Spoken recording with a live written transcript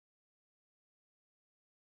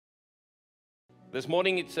This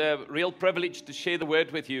morning, it's a real privilege to share the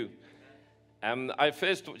word with you. I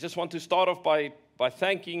first just want to start off by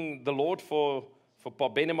thanking the Lord for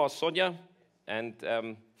Benema Sonia and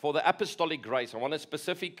for the apostolic grace. I want to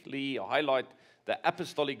specifically highlight the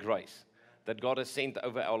apostolic grace that God has sent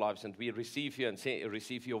over our lives, and we receive you and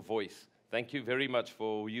receive your voice. Thank you very much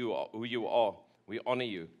for who you are. We honor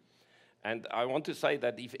you. And I want to say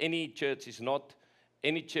that if any church is not,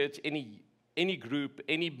 any church, any group,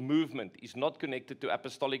 any movement is not connected to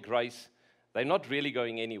apostolic grace, they're not really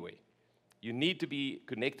going anywhere. You need to be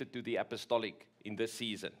connected to the apostolic in this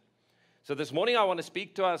season. So this morning I want to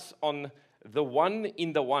speak to us on the one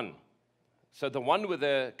in the one. So the one with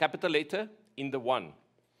a capital letter in the one.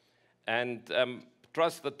 And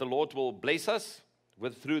trust that the Lord will bless us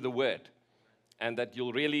through the word. And that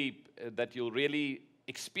you'll really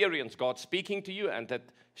experience God speaking to you, and that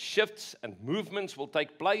shifts and movements will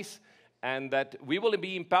take place, and that we will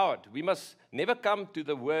be empowered. We must never come to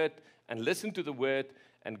the word and listen to the word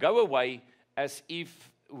and go away as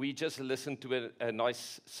if we just listen to a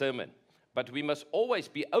nice sermon. But we must always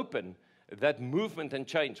be open that movement and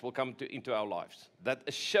change will come into our lives, that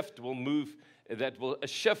a shift will move, a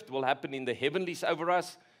shift will happen in the heavenlies over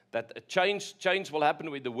us, that a change will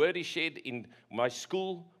happen when the word is shared in my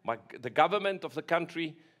school, the government of the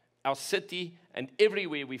country, our city, and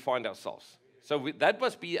everywhere we find ourselves. So that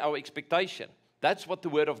must be our expectation. That's what the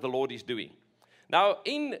word of the Lord is doing. Now,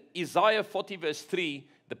 in Isaiah 40 verse 3,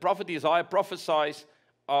 the prophet Isaiah prophesies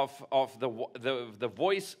of the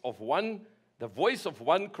voice of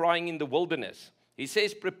one crying in the wilderness. He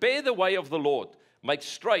says, "Prepare the way of the Lord, make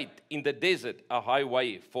straight in the desert a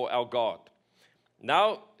highway for our God."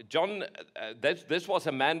 Now, John, this was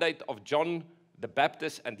a mandate of John the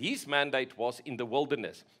Baptist, and his mandate was in the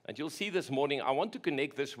wilderness. And you'll see this morning, I want to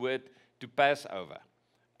connect this word to Passover,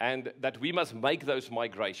 and that we must make those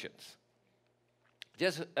migrations.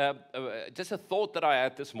 Just a thought that I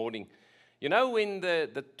had this morning. You know, when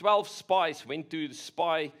the 12 spies went to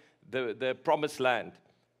spy the promised land,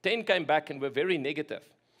 10 came back and were very negative,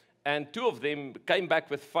 and 2 of them came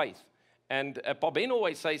back with faith. And Ben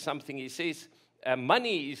always says something. He says,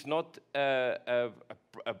 money is not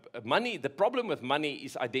money. The problem with money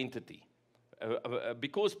is identity,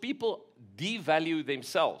 because people devalue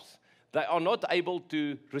themselves. They are not able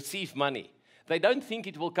to receive money. They don't think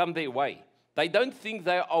it will come their way. They don't think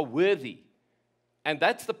they are worthy. And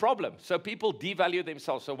that's the problem. So people devalue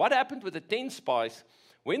themselves. So what happened with the 10 spies?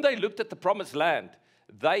 When they looked at the promised land,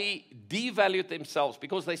 they devalued themselves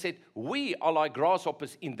because they said, we are like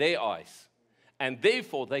grasshoppers in their eyes. And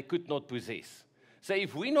therefore, they could not possess. So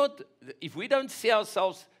if we don't see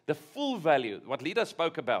ourselves the full value, what Lida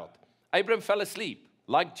spoke about, Abraham fell asleep,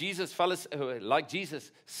 like Jesus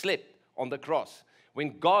slept on the cross,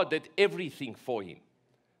 when God did everything for him.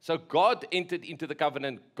 So God entered into the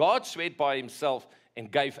covenant. God swore by himself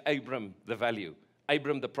and gave Abraham the value,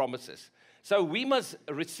 Abraham the promises. So we must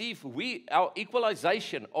receive our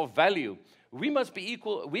equalization of value. We must be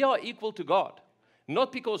equal. We are equal to God,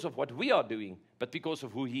 not because of what we are doing, but because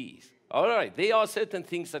of who he is. All right, there are certain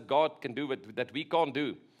things that God can do that we can't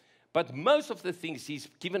do. But most of the things, he's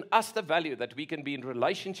given us the value that we can be in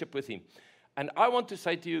relationship with him. And I want to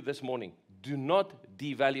say to you this morning, do not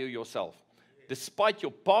devalue yourself. Despite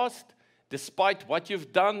your past, despite what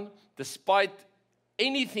you've done, despite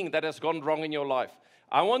anything that has gone wrong in your life,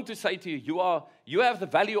 I want to say to you, you have the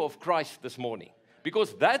value of Christ this morning.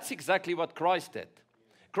 Because that's exactly what Christ did.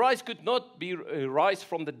 Christ could not rise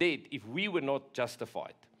from the dead if we were not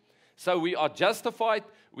justified. So we are justified,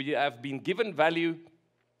 we have been given value,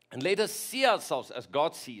 and let us see ourselves as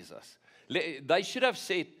God sees us. They should have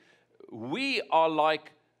said, we are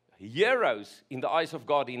like heroes in the eyes of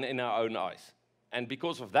God, in our own eyes. And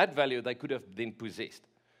because of that value, they could have then possessed.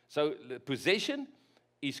 So possession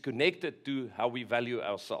is connected to how we value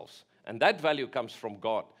ourselves. And that value comes from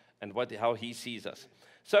God and how he sees us.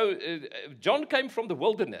 So John came from the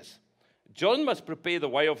wilderness. John must prepare the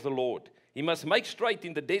way of the Lord. He must make straight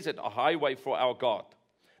in the desert a highway for our God.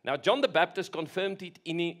 Now, John the Baptist confirmed it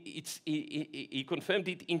he confirmed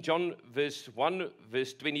it in John verse 1,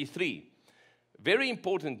 verse 23. Very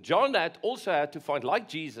important. John also had to find, like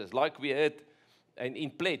Jesus, like we heard in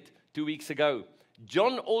Plet 2 weeks ago,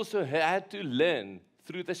 John also had to learn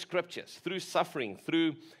through the scriptures, through suffering,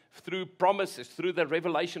 through promises, through the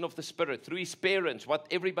revelation of the Spirit, through his parents, what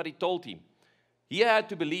everybody told him. He had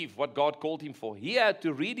to believe what God called him for. He had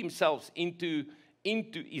to read himself into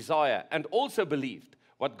Isaiah and also believed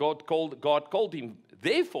what God called him.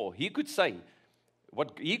 Therefore, he could say,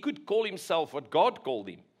 he could call himself what God called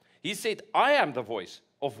him. He said, I am the voice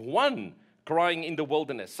of one crying in the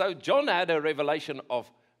wilderness. So John had a revelation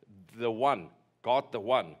of the one, God the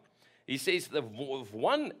One. He says, the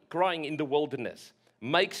one crying in the wilderness,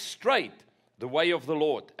 make straight the way of the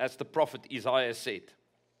Lord, as the prophet Isaiah said.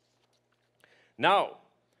 Now,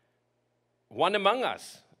 one among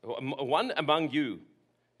us, one among you.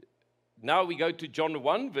 Now we go to John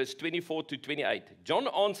 1, verse 24 to 28. John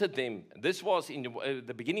answered them. This was in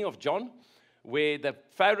the beginning of John, where the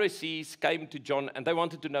Pharisees came to John and they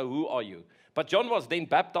wanted to know, who are you? But John was then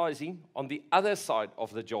baptizing on the other side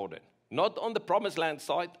of the Jordan. Not on the promised land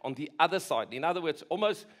side, on the other side. In other words,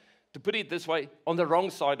 almost, to put it this way, on the wrong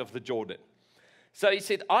side of the Jordan. So he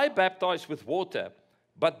said, I baptize with water,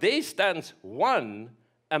 but there stands one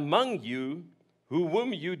among you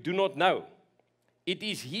whom you do not know. It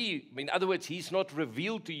is he, in other words, he's not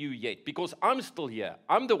revealed to you yet, because I'm still here.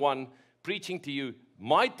 I'm the one preaching to you.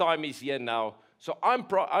 My time is here now, so I'm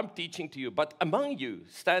teaching to you. But among you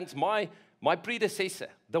stands my predecessor,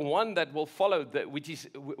 the one that will follow, which is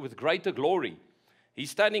with greater glory.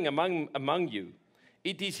 He's standing among you.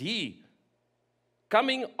 It is he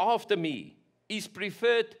coming after me, is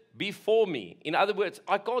preferred before me. In other words,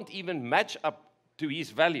 I can't even match up to his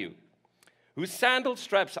value. Whose sandal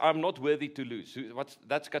straps I'm not worthy to loose.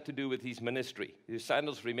 That's got to do with his ministry. His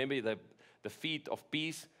sandals, remember, the feet of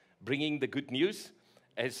peace, bringing the good news.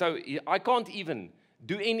 And so I can't even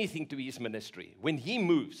do anything to his ministry. When he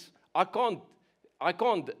moves, I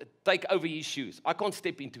can't take over his shoes. I can't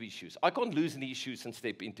step into his shoes. I can't loosen his shoes and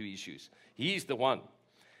step into his shoes. He is the one.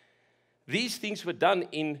 These things were done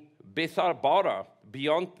in Bethabara,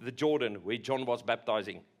 beyond the Jordan, where John was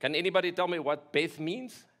baptizing. Can anybody tell me what Beth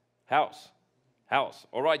means? House. House.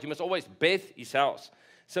 All right, you must always, Beth is house.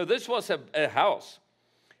 So this was a house.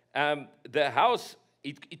 The house,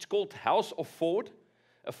 it's called House of Ford.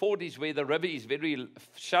 A ford is where the river is very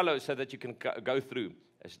shallow so that you can go through.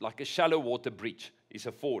 It's like a shallow water bridge is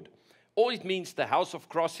a ford. Or it means the house of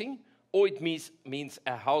crossing, or it means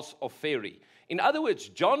a house of ferry. In other words,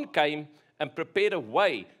 John came and prepared a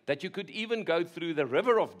way that you could even go through the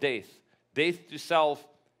river of death to self,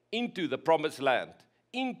 into the promised land,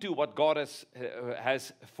 into what God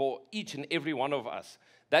has for each and every one of us.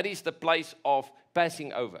 That is the place of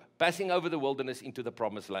passing over the wilderness into the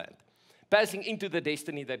promised land, passing into the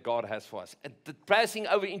destiny that God has for us, and passing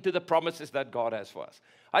over into the promises that God has for us.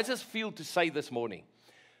 I just feel to say this morning,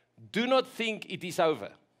 do not think it is over.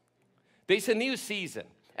 There's a new season,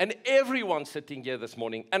 and everyone sitting here this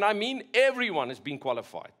morning, and I mean everyone, has been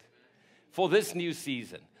qualified for this new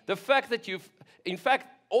season. The fact that in fact,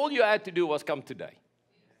 all you had to do was come today.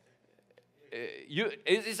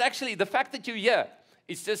 It's actually the fact that you're here.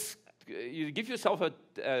 It's just you give yourself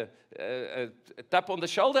a tap on the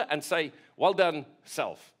shoulder and say, well done,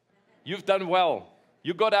 self. You've done well.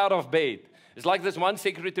 You got out of bed. It's like this one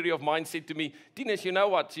secretary of mine said to me, Thinus, you know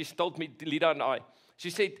what? She told me, Lida and I. She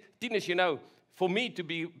said, Thinus, you know, for me to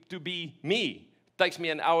be me takes me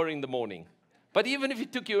an hour in the morning. But even if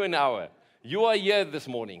it took you an hour, you are here this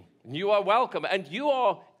morning. You are welcome. And you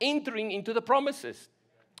are entering into the promises.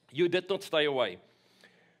 You did not stay away.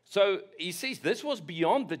 So he says this was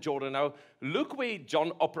beyond the Jordan. Now, look where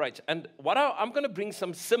John operates. And I'm going to bring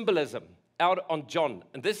some symbolism out on John.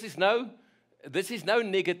 And this is no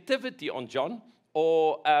negativity on John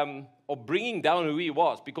or bringing down who he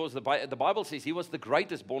was, because the Bible says he was the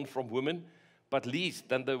greatest born from woman, but least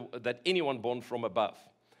than anyone born from above.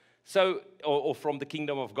 So, or from the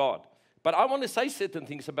kingdom of God. But I want to say certain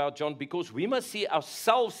things about John, because we must see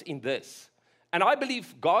ourselves in this. And I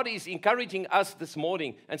believe God is encouraging us this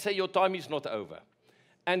morning and say, your time is not over.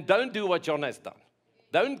 And don't do what John has done.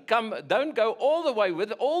 Don't go all the way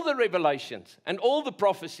with all the revelations and all the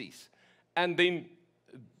prophecies and then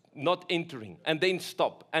not entering and then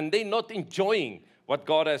stop and then not enjoying what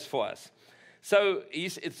God has for us. So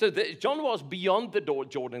John was beyond the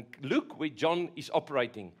Jordan. Look where John is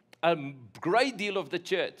operating. A great deal of the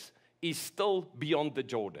church is still beyond the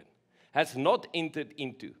Jordan, has not entered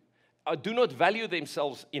into. Do not value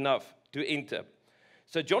themselves enough to enter.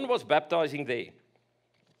 So John was baptizing there.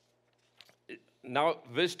 Now,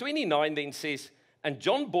 verse 29 then says, and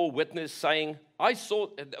John bore witness, saying, I saw,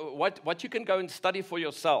 what you can go and study for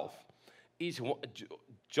yourself is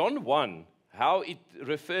John 1, how it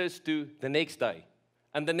refers to the next day,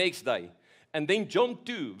 and the next day. And then John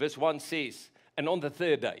 2, verse 1 says, and on the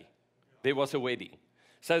third day, there was a wedding.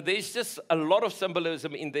 So there's just a lot of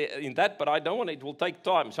symbolism in that, but I don't want it will take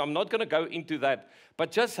time, so I'm not going to go into that.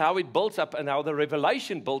 But just how it builds up and how the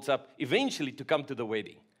revelation builds up eventually to come to the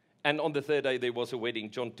wedding. And on the third day there was a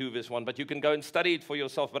wedding, John 2 verse 1. But you can go and study it for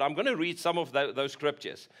yourself. But I'm going to read some of those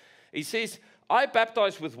scriptures. He says, I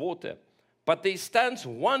baptize with water, but there stands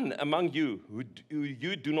one among you who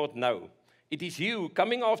you do not know. It is you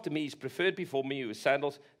coming after me is preferred before me with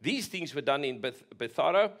sandals. These things were done in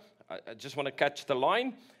Bethabara. I just want to catch the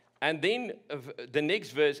line. And then the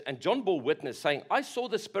next verse, and John bore witness, saying, I saw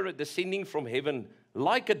the Spirit descending from heaven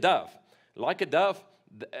like a dove. Like a dove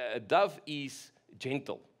is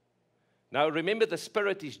gentle. Now remember, the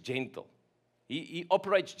Spirit is gentle. He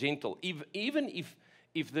operates gentle. Even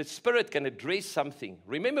if the Spirit can address something,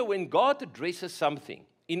 remember when God addresses something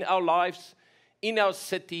in our lives, in our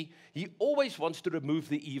city, He always wants to remove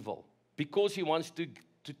the evil because He wants to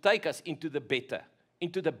take us into the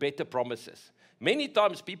better promises. Many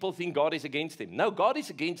times people think God is against them. No, God is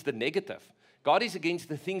against the negative. God is against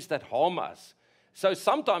the things that harm us. So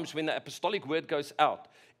sometimes when the apostolic word goes out,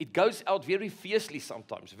 it goes out very fiercely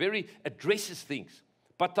sometimes, very addresses things.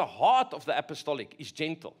 But the heart of the apostolic is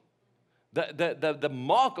gentle. The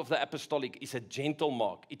mark of the apostolic is a gentle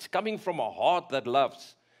mark. It's coming from a heart that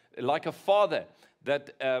loves, like a father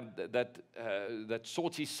that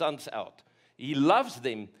sorts his sons out. He loves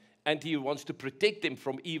them and he wants to protect them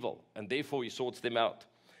from evil, and therefore he sorts them out.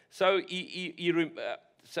 So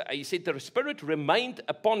he said, the Spirit remained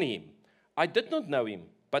upon him. I did not know him,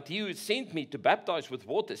 but he who sent me to baptize with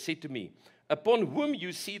water said to me, upon whom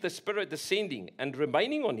you see the Spirit descending and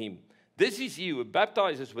remaining on him, this is he who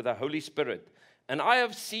baptizes with the Holy Spirit. And I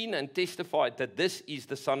have seen and testified that this is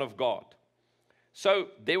the Son of God. So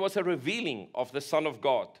there was a revealing of the Son of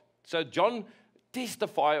God. So John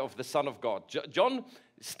testified of the Son of God. John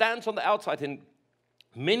stands on the outside, and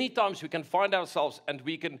many times we can find ourselves, and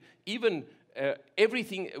we can even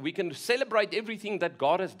we can celebrate everything that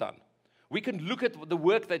God has done. We can look at the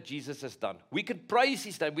work that Jesus has done. We can praise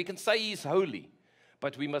His name. We can say He is holy.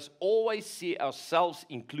 But we must always see ourselves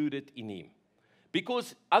included in Him.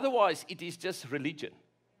 Because otherwise it is just religion.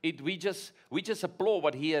 We just applaud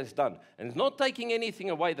what He has done. And it's not taking anything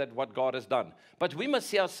away that what God has done. But we must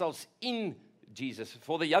see ourselves in Jesus.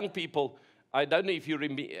 For the young people, I don't know if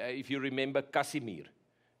you remember Casimir.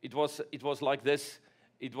 It was like this.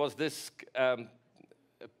 It was this.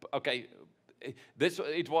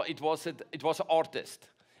 It was an artist,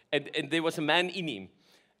 and there was a man in him,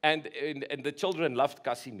 and the children loved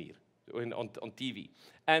Casimir on TV,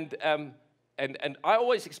 and I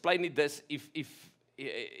always explain it this: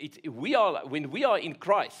 when we are in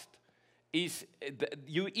Christ, is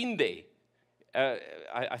you in there.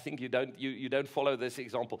 I think you don't follow this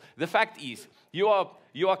example. The fact is, you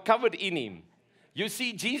are covered in Him. You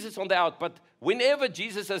see Jesus on the out, but whenever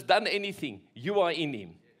Jesus has done anything, you are in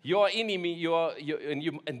Him. You are in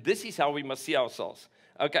Him. And this is how we must see ourselves.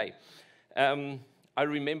 Okay, I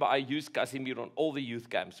remember I used Casimir on all the youth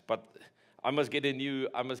camps, but I must get a new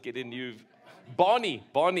Barney.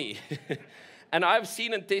 And I've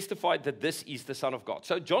seen and testified that this is the Son of God.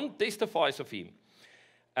 So John testifies of Him.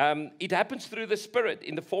 It happens through the Spirit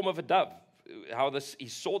in the form of a dove. He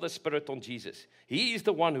saw the Spirit on Jesus. He is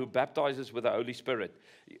the one who baptizes with the Holy Spirit.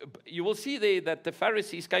 You will see there that the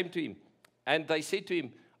Pharisees came to Him and they said to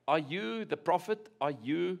Him, are you the prophet? Are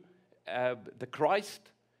you the Christ?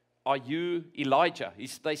 Are you Elijah?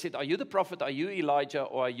 They said, are you the prophet? Are you Elijah?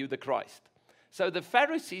 Or are you the Christ? So the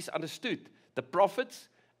Pharisees understood the prophets,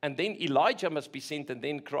 and then Elijah must be sent, and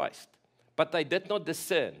then Christ. But they did not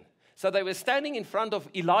discern. So they were standing in front of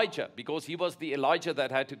Elijah because he was the Elijah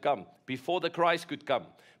that had to come before the Christ could come.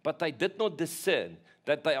 But they did not discern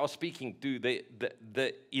that they are speaking to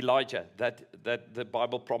the Elijah that the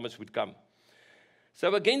Bible promised would come.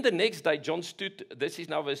 So again, the next day, John stood, this is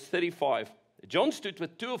now verse 35. John stood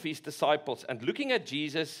with two of his disciples, and looking at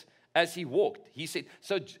Jesus as he walked, he said,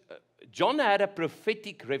 so John had a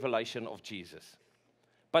prophetic revelation of Jesus.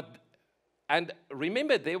 And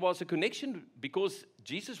remember, there was a connection because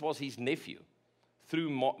Jesus was his nephew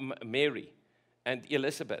through Mary and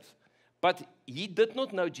Elizabeth. But he did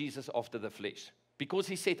not know Jesus after the flesh because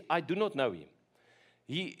he said, I do not know him.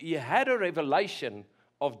 He had a revelation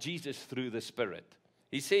of Jesus through the Spirit.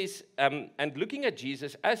 He says, and looking at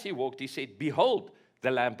Jesus as he walked, he said, behold,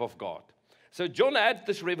 the Lamb of God. So John had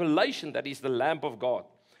this revelation that is the Lamb of God.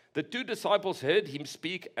 The two disciples heard him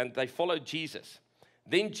speak and they followed Jesus.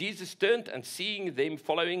 Then Jesus turned and seeing them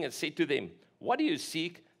following and said to them, what do you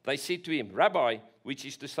seek? They said to him, Rabbi, which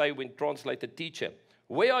is to say when translated teacher,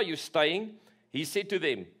 where are you staying? He said to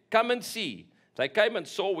them, come and see. They came and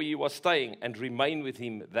saw where he was staying and remained with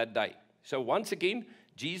him that day. So once again,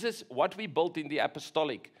 Jesus, what we built in the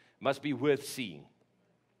apostolic must be worth seeing.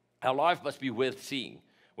 Our life must be worth seeing.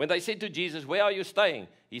 When they said to Jesus, where are you staying?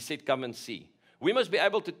 He said, come and see. We must be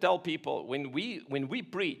able to tell people when we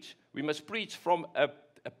preach, we must preach from a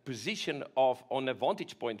position on a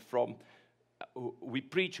vantage point from we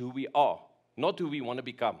preach who we are, not who we want to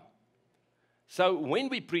become. So when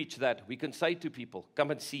we preach that, we can say to people, come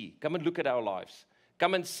and see, come and look at our lives.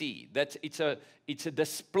 Come and see. It's a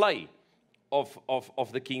display of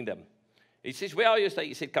the kingdom. He says, where are you staying?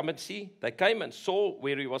 He said, come and see. They came and saw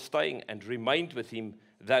where he was staying and remained with him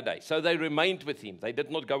that day. So they remained with him. They did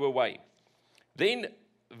not go away. Then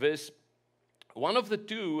one of the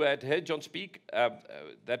two who had heard John speak,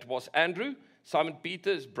 that was Andrew, Simon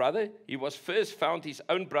Peter's brother. He was first found his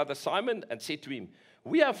own brother Simon and said to him,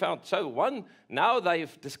 we have found, now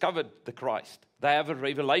they've discovered the Christ. They have a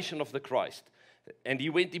revelation of the Christ. And he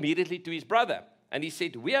went immediately to his brother. And he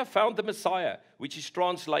said, we have found the Messiah, which is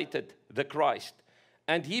translated the Christ.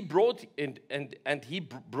 And he brought him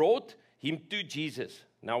to Jesus.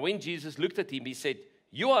 Now when Jesus looked at him, he said,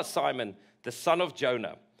 you are Simon, the son of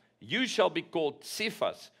Jonah. You shall be called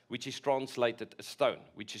Cephas, which is translated a stone,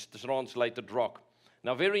 which is translated rock.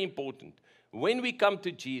 Now very important. When we come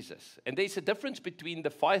to Jesus, and there's a difference between the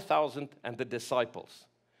 5,000 and the disciples.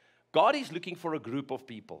 God is looking for a group of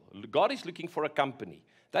people. God is looking for a company.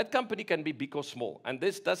 That company can be big or small. And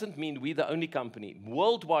this doesn't mean we're the only company.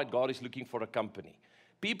 Worldwide, God is looking for a company.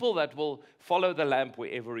 People that will follow the lamp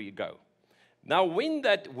wherever you go. Now,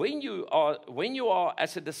 when you are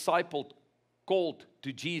as a disciple called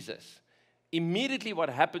to Jesus, immediately what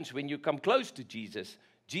happens when you come close to Jesus,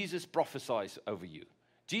 Jesus prophesies over you.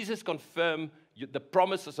 Jesus confirms the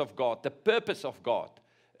promises of God, the purpose of God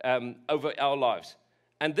over our lives.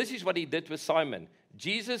 And this is what he did with Simon.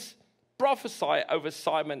 Jesus prophesied over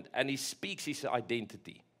Simon and he speaks his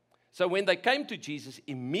identity. So when they came to Jesus,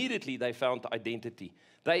 immediately they found identity.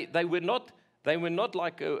 They were not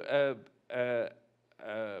like a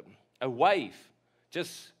wave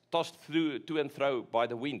just tossed through to and fro by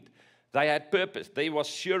the wind. They had purpose. There was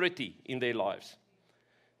surety in their lives.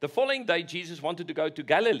 The following day, Jesus wanted to go to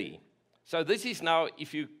Galilee. So this is now,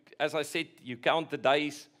 as I said, you count the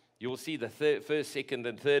days, you will see the first, second,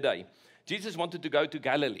 and third day. Jesus wanted to go to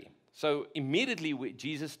Galilee. So immediately,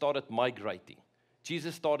 Jesus started migrating.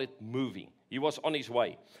 Jesus started moving. He was on his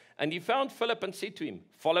way. And he found Philip and said to him,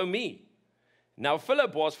 follow me. Now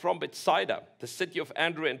Philip was from Bethsaida, the city of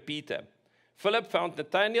Andrew and Peter. Philip found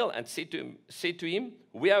Nathanael and said to him,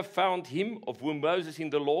 we have found him of whom Moses in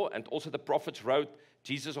the law and also the prophets wrote,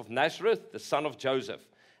 Jesus of Nazareth, the son of Joseph.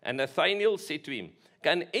 And Nathanael said to him,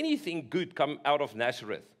 can anything good come out of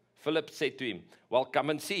Nazareth? Philip said to him, well, come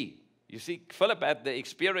and see. You see, Philip had the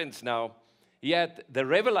experience now. He had the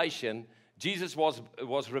revelation. Jesus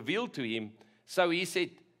was revealed to him. So he said,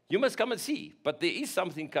 you must come and see. But there is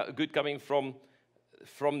something good coming from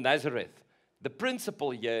Nazareth. The principle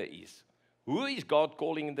here is, who is God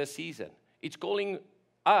calling in this season? It's calling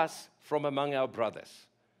us from among our brothers.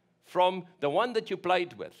 From the one that you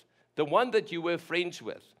played with, the one that you were friends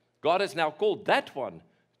with. God has now called that one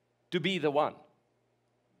to be the one.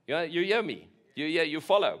 You hear me? You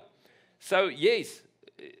follow. So yes,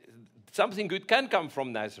 something good can come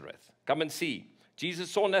from Nazareth. Come and see. Jesus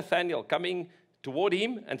saw Nathanael coming toward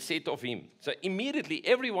him and said of him. So immediately,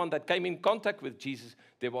 everyone that came in contact with Jesus,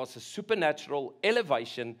 there was a supernatural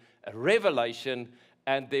elevation, a revelation,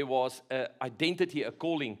 and there was an identity, a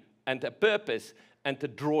calling, and a purpose, and a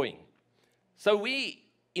drawing. So we,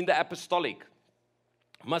 in the apostolic,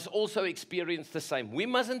 must also experience the same. We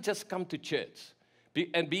mustn't just come to church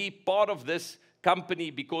and be part of this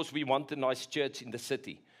company because we want a nice church in the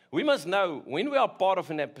city. We must know, when we are part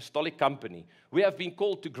of an apostolic company, we have been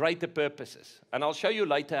called to greater purposes. And I'll show you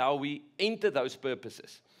later how we enter those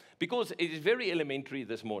purposes. Because it is very elementary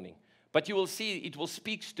this morning. But you will see it will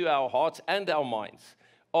speak to our hearts and our minds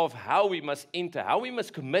of how we must enter, how we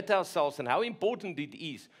must commit ourselves, and how important it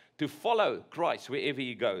is to follow Christ wherever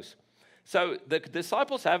he goes. So the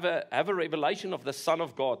disciples have a revelation of the Son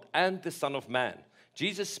of God and the Son of Man.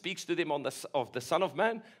 Jesus speaks to them of the Son of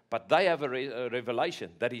Man, but they have a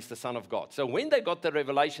revelation that he's the Son of God. So when they got the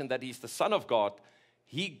revelation that he's the Son of God,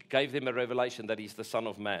 he gave them a revelation that he's the Son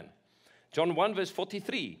of Man. John 1 verse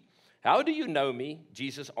 43. How do you know me?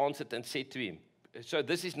 Jesus answered and said to him. So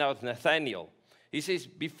this is now Nathanael. He says,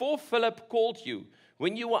 before Philip called you,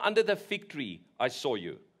 when you were under the fig tree, I saw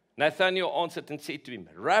you. Nathanael answered and said to him,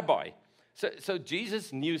 Rabbi. So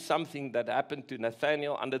Jesus knew something that happened to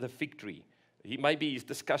Nathanael under the fig tree. Maybe his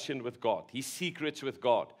discussion with God, his secrets with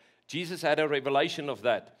God. Jesus had a revelation of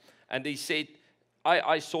that. And he said,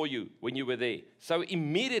 I saw you when you were there. So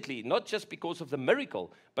immediately, not just because of the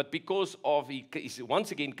miracle, but because of he's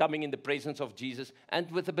once again coming in the presence of Jesus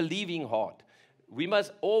and with a believing heart. We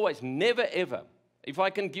must always, never ever, if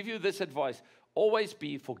I can give you this advice, always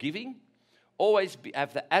be forgiving, always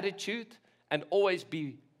have the attitude, and always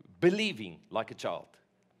be believing like a child.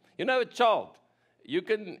 You know, a child, you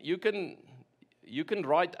can you can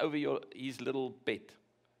write over his little pet,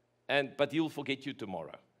 but he'll forget you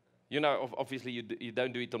tomorrow. You know, obviously you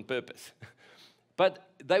don't do it on purpose.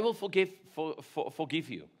 But they will forgive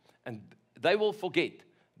you, and they will forget.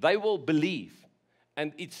 They will believe.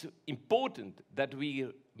 And it's important that we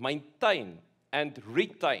maintain and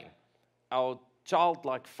retain our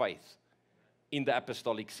childlike faith in the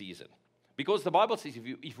apostolic season. Because the Bible says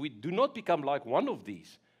if we do not become like one of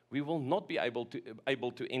these, we will not be able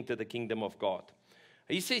to enter the kingdom of God.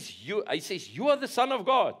 He says, you are the Son of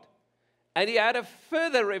God. And he had a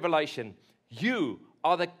further revelation. You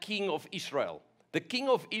are the King of Israel. The King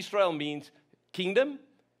of Israel means kingdom.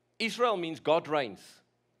 Israel means God reigns.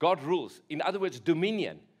 God rules. In other words,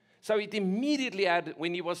 dominion. So it immediately had,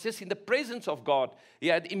 when he was just in the presence of God, he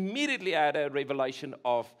had immediately had a revelation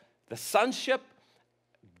of the sonship,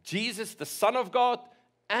 Jesus, the Son of God,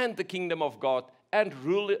 and the kingdom of God, and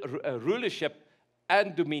rulership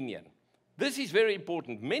and dominion. This is very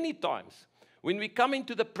important. Many times, when we come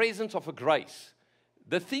into the presence of a grace,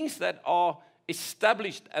 the things that are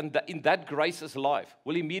established and in that grace's life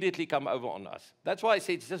will immediately come over on us. That's why I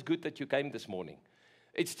say it's just good that you came this morning.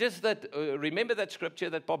 It's just that, remember that scripture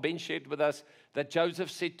that Bob Ben shared with us, that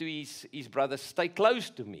Joseph said to his brothers, stay close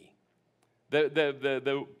to me.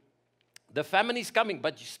 The famine is coming,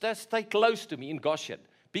 but you stay close to me in Goshen.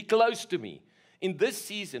 Be close to me. In this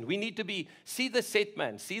season, we need to see the set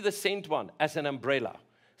man, see the sent one as an umbrella.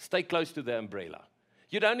 Stay close to the umbrella.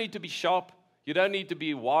 You don't need to be sharp. You don't need to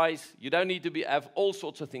be wise. You don't need to have all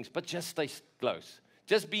sorts of things, but just stay close.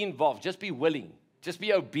 Just be involved. Just be willing. Just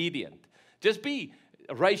be obedient.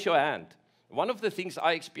 Raise your hand. One of the things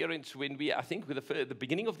I experienced when I think with the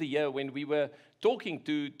beginning of the year, when we were talking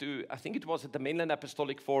to I think it was at the Mainland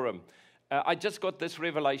Apostolic Forum, I just got this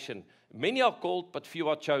revelation. Many are called, but few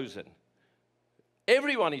are chosen.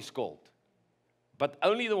 Everyone is called, but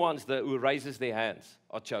only the ones who raises their hands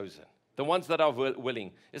are chosen. The ones that are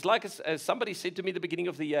willing. It's like as somebody said to me at the beginning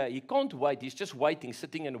of the year, he can't wait. He's just waiting,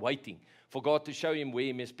 sitting and waiting for God to show him where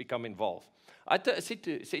he must become involved. I said,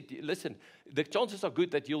 listen, the chances are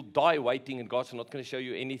good that you'll die waiting and God's not going to show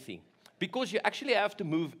you anything. Because you actually have to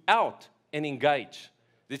move out and engage.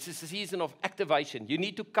 This is a season of activation. You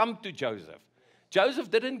need to come to Joseph.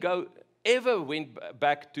 Joseph didn't ever went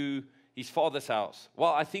back to his father's house.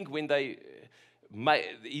 Well, I think when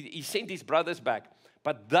he sent his brothers back,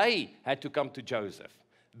 but they had to come to Joseph.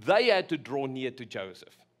 They had to draw near to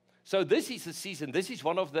Joseph. So this is a season. This is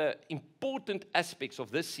one of the important aspects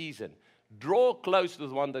of this season. Draw close to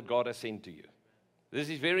the one that God has sent to you. This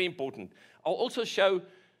is very important. I'll also show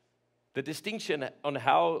the distinction on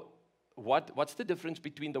what's the difference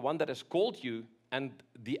between the one that has called you and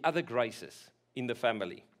the other graces in the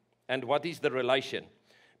family. And what is the relation?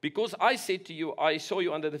 Because I said to you, I saw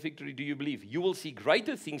you under the fig tree, do you believe? You will see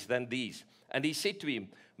greater things than these. And he said to him,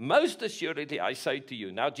 most assuredly I say to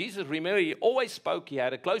you. Now Jesus, remember, he always spoke. He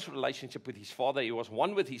had a close relationship with his father. He was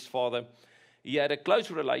one with his father. He had a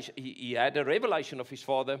close relation. He had a revelation of his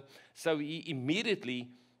father. So he immediately,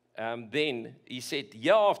 then he said,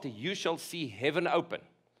 hereafter you shall see heaven open.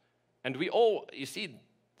 And we all, you see,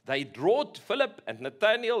 they drawed Philip and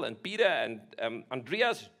Nathanael and Peter and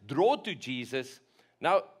Andreas draw to Jesus.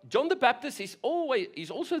 Now, John the Baptist he's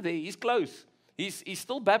also there. He's close. He's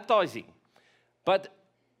still baptizing. But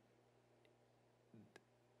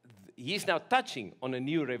he's now touching on a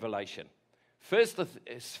new revelation. First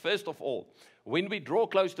of all, when we draw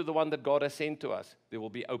close to the one that God has sent to us, there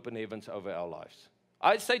will be open heavens over our lives.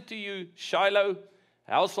 I say to you, Shiloh,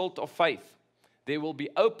 household of faith, there will be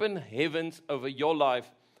open heavens over your life.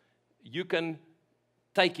 You can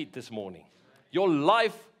take it this morning. Your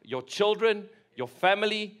life, your children, your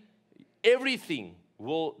family, everything,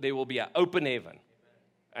 there will be an open heaven.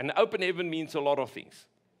 And open heaven means a lot of things.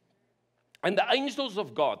 And the angels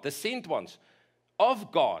of God, the sent ones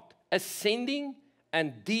of God, ascending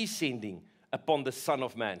and descending upon the Son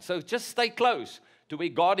of Man. So just stay close to where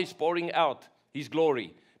God is pouring out His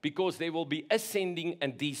glory, because there will be ascending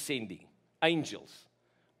and descending angels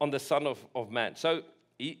on the Son of Man. So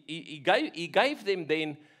he gave them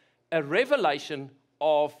then a revelation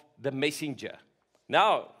of the messenger.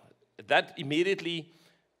 Now, that immediately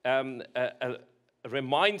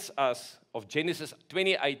reminds us of Genesis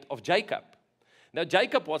 28 of Jacob. Now,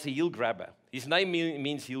 Jacob was a heel grabber. His name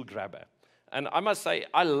means heel grabber. And I must say,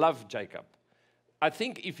 I love Jacob. I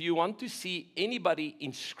think if you want to see anybody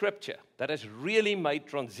in Scripture that has really made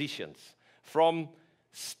transitions from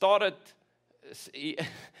started,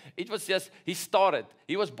 it was just,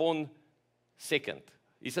 he was born second.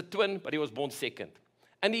 He's a twin, but he was born second.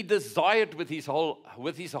 And he desired with his whole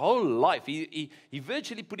life. He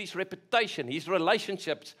virtually put his reputation, his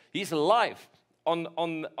relationships, his life on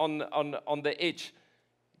the edge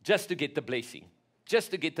just to get the blessing,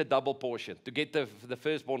 just to get the double portion, to get the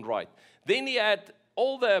firstborn right. Then he had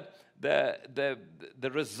all the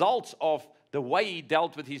results of the way he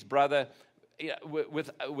dealt with his brother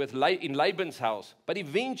in Laban's house, but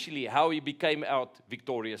eventually how he became out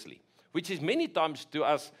victoriously, which is many times to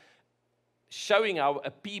us showing how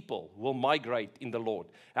a people will migrate in the Lord,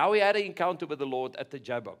 how he had an encounter with the Lord at the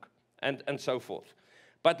Jabbok, and so forth.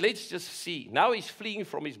 But let's just see. Now he's fleeing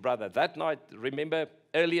from his brother. That night, remember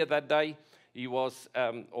earlier that day, he was,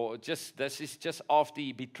 this is just after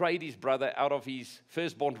he betrayed his brother out of his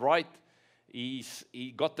firstborn right.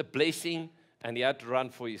 He got the blessing, and he had to run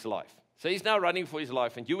for his life. So he's now running for his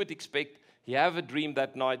life, and you would expect he have a dream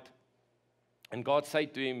that night, and God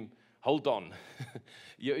said to him, hold on,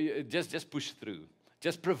 you just push through,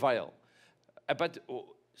 just prevail.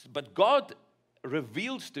 But God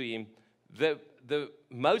reveals to him the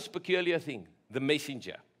most peculiar thing, the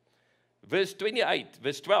messenger. Verse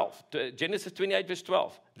 12, Genesis 28, verse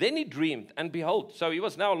 12. Then he dreamed, and behold, so he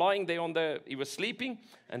was now lying there he was sleeping,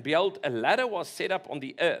 and behold, a ladder was set up on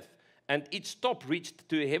the earth, and its top reached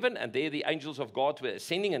to heaven, and there the angels of God were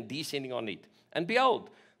ascending and descending on it. And behold,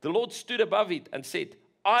 the Lord stood above it and said,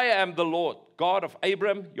 I am the Lord, God of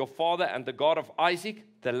Abraham, your father, and the God of Isaac.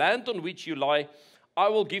 The land on which you lie, I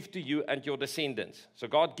will give to you and your descendants. So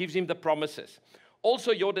God gives him the promises.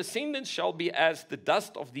 Also, your descendants shall be as the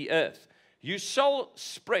dust of the earth. You shall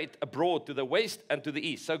spread abroad to the west and to the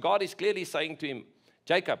east. So God is clearly saying to him,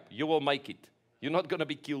 Jacob, you will make it. You're not going to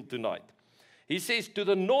be killed tonight. He says, to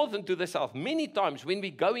the north and to the south. Many times when we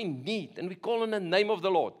go in need and we call on the name of the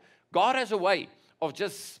Lord, God has a way of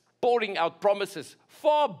just pouring out promises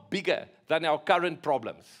far bigger than our current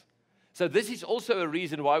problems. So this is also a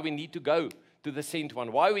reason why we need to go to the Sent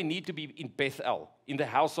One, why we need to be in Bethel, in the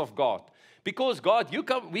house of God. Because God,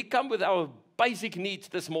 we come with our basic needs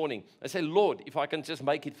this morning. I say, Lord, if I can just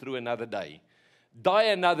make it through another day, die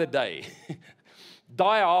another day,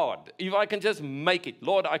 die hard. If I can just make it,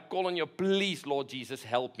 Lord, I call on you, please, Lord Jesus,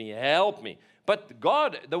 help me, help me. But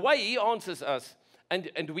God, the way he answers us,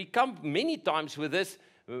 and we come many times with this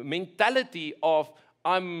mentality of,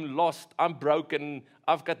 I'm lost, I'm broken,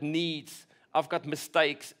 I've got needs, I've got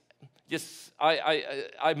mistakes. Yes,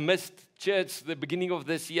 I missed church the beginning of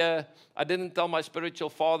this year. I didn't tell my spiritual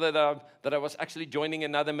father that I was actually joining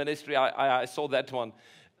another ministry. I saw that one.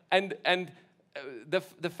 And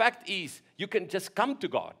the fact is, you can just come to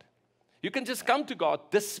God. You can just come to God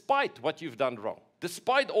despite what you've done wrong,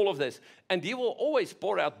 despite all of this. And he will always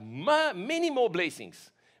pour out many more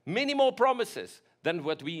blessings, many more promises than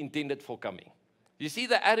what we intended for coming. You see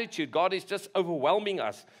the attitude. God is just overwhelming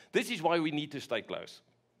us. This is why we need to stay close.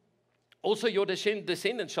 Also, your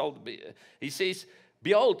descendants shall be, he says,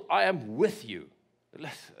 behold, I am with you.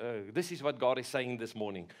 This is what God is saying this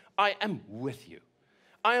morning. I am with you.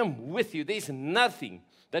 I am with you. There's nothing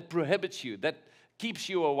that prohibits you, that keeps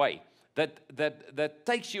you away, that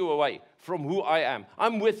takes you away from who I am.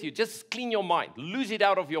 I'm with you. Just clean your mind. Lose it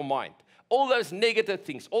out of your mind. All those negative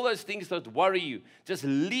things, all those things that worry you, just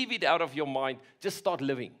leave it out of your mind. Just start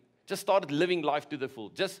living. Just start living life to the full.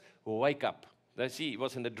 Just wake up. See, it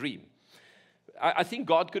wasn't a dream. I think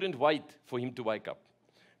God couldn't wait for him to wake up.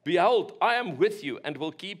 Behold, I am with you and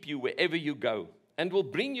will keep you wherever you go and will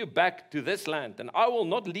bring you back to this land. And I will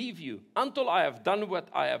not leave you until I have done what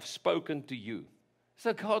I have spoken to you.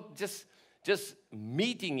 So God just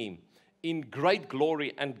meeting him in great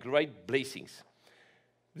glory and great blessings.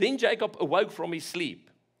 Then Jacob awoke from his sleep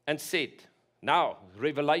and said, now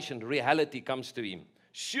revelation, reality comes to him.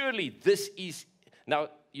 Surely this is, now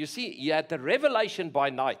you see, he had the revelation by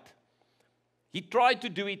night. He tried to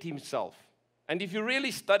do it himself. And if you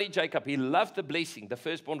really study Jacob, he loved the blessing, the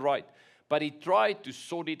firstborn right, but he tried to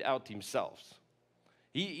sort it out himself.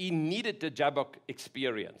 He needed the Jabbok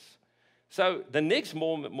experience. So the next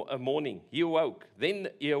morning, he awoke. Then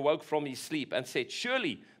he awoke from his sleep and said,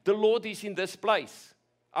 surely the Lord is in this place.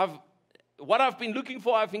 What I've been looking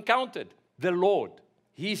for, I've encountered. The Lord,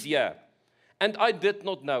 he's here. And I did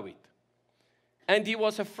not know it. And he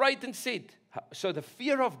was afraid and said, so the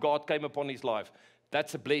fear of God came upon his life.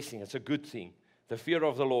 That's a blessing. It's a good thing. The fear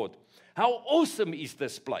of the Lord. How awesome is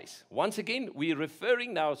this place? Once again, we're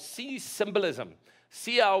referring now, see symbolism.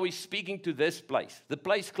 See how he's speaking to this place. The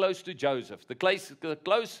place close to Joseph. The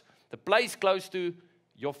place close to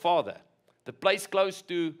your father. The place close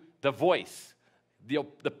to the voice. The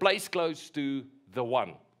place close to the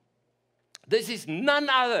one. This is none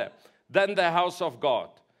other than the house of God.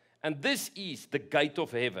 And this is the gate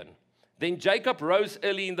of heaven. Then Jacob rose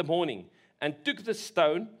early in the morning and took the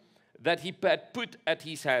stone that he had put at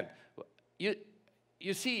his hand.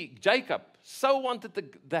 You see, Jacob so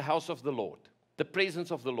wanted the house of the Lord, the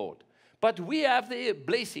presence of the Lord. But we have the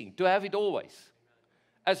blessing to have it always,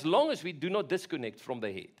 as long as we do not disconnect from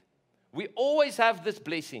the head. We always have this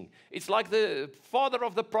blessing. It's like the father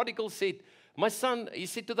of the prodigal said, my son, he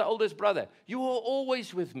said to the oldest brother, you are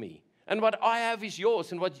always with me, and what I have is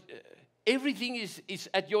yours, and everything is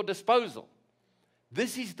at your disposal.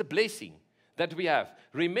 This is the blessing that we have.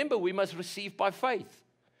 Remember, we must receive by faith.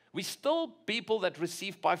 We're still people that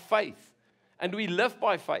receive by faith, and we live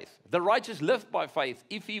by faith. The righteous live by faith.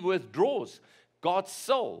 If he withdraws, God's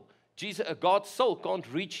soul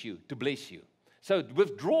can't reach you to bless you. So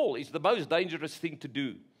withdrawal is the most dangerous thing to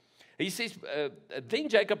do. He says, then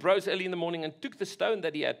Jacob rose early in the morning and took the stone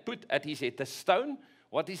that he had put at his head. The stone,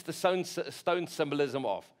 what is the stone symbolism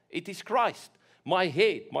of? It is Christ. My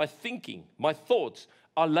head, my thinking, my thoughts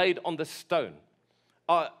are laid on the stone.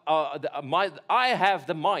 I have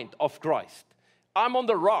the mind of Christ. I'm on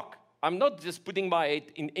the rock. I'm not just putting my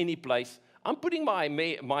head in any place. I'm putting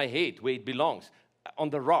my head where it belongs, on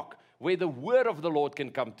the rock, where the word of the Lord can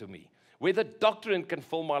come to me, where the doctrine can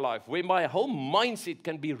fill my life, where my whole mindset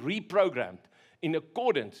can be reprogrammed in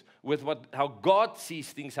accordance with how God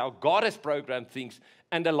sees things, how God has programmed things,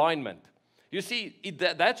 and alignment. You see,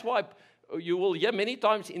 that's why you will hear many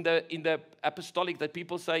times in the apostolic that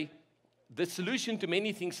people say the solution to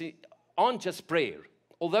many things aren't just prayer.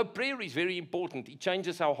 Although prayer is very important, it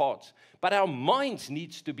changes our hearts, but our minds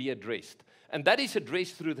needs to be addressed. And that is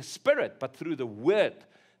addressed through the Spirit, but through the word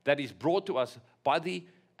that is brought to us by the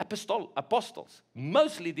apostles,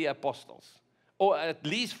 mostly the apostles, or at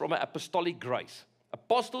least from an apostolic grace.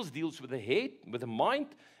 Apostles deals with the head, with the mind,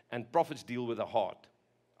 and prophets deal with the heart.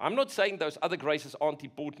 I'm not saying those other graces aren't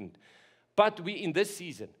important, but we in this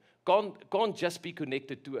season can't just be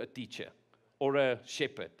connected to a teacher or a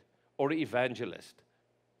shepherd or an evangelist.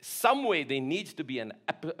 Somewhere there needs to be an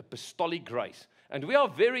apostolic grace. And we are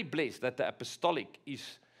very blessed that the apostolic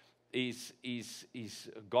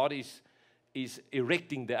God is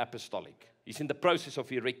erecting the apostolic. He's in the process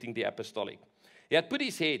of erecting the apostolic. He had put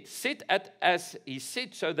his head, set as he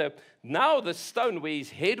said, so that now the stone where his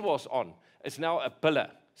head was on is now a pillar.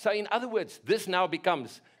 So in other words, this now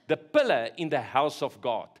becomes the pillar in the house of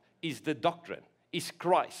God, is the doctrine, is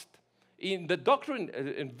Christ. In the doctrine,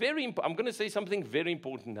 I'm going to say something very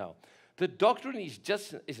important now. The doctrine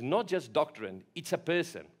is not just doctrine, it's a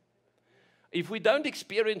person. If we don't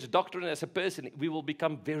experience doctrine as a person, we will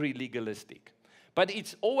become very legalistic. But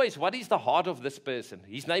it's always, what is the heart of this person?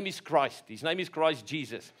 His name is Christ. His name is Christ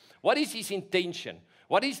Jesus. What is his intention?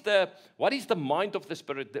 What is the mind of the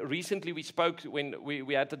Spirit? Recently we spoke when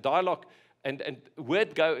we had a dialogue, and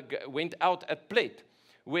word went out at Plate,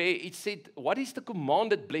 where it said, what is the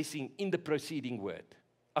commanded blessing in the preceding word?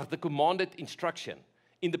 Or the commanded instruction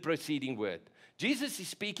in the preceding word? Jesus is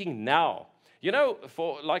speaking now. You know,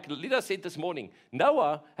 like Lida said this morning,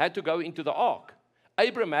 Noah had to go into the ark.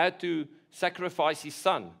 Abraham had to sacrifice his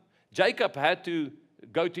son. Jacob had to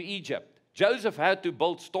go to Egypt. Joseph had to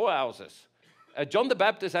build storehouses. John the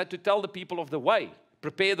Baptist had to tell the people of the way,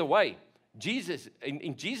 prepare the way.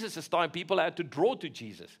 In Jesus' time, people had to draw to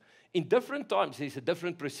Jesus. In different times, there's a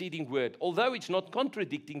different preceding word, although it's not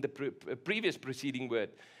contradicting the previous preceding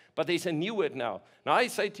word. But there's a new word now. Now, I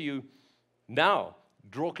say to you, now,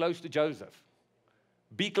 draw close to Joseph.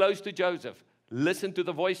 Be close to Joseph. Listen to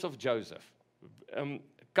the voice of Joseph.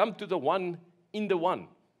 Come to the one in the one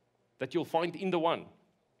that you'll find in the one.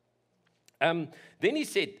 Then he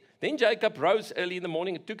said, then Jacob rose early in the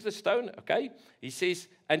morning and took the stone, okay? He says,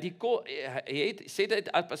 and he set it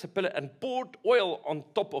up as a pillar and poured oil on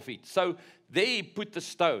top of it. So there he put the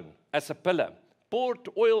stone as a pillar, poured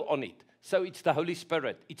oil on it. So it's the Holy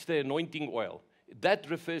Spirit. It's the anointing oil. That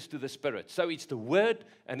refers to the Spirit. So it's the Word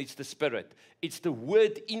and it's the Spirit. It's the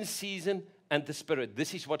Word in season and the Spirit.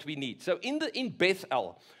 This is what we need. So in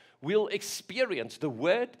Bethel, we'll experience the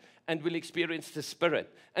Word and we'll experience the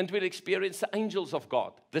Spirit. And we'll experience the angels of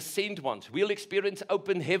God, the sent ones. We'll experience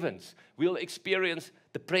open heavens. We'll experience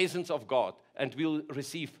the presence of God. And we'll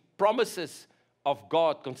receive promises of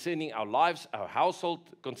God concerning our lives, our household,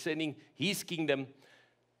 concerning His kingdom,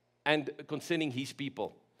 and concerning His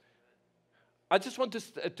people. I just want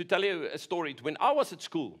to tell you a story. When I was at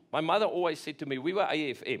school, my mother always said to me, we were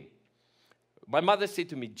AFM. My mother said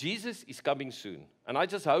to me, Jesus is coming soon. And I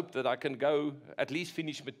just hope that I can go at least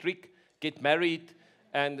finish matric, get married,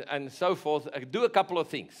 and so forth. Do a couple of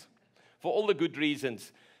things for all the good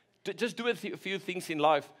reasons. Just do a few things in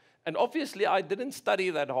life. And obviously, I didn't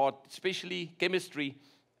study that hard, especially chemistry,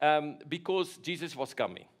 because Jesus was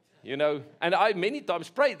coming. You know, and I many times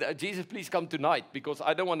prayed that Jesus, please come tonight, because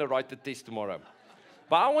I don't want to write the test tomorrow.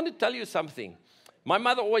 But I want to tell you something. My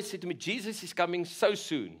mother always said to me, Jesus is coming so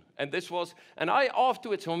soon. And I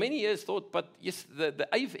afterwards, for many years, thought, but yes, the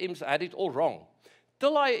AFMs had it all wrong.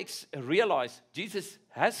 Till I realized Jesus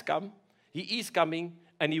has come, he is coming,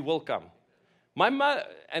 and he will come. My mother,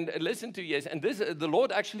 and listen to yes, and the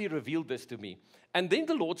Lord actually revealed this to me. And then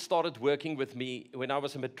the Lord started working with me when I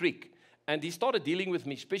was a matric. And he started dealing with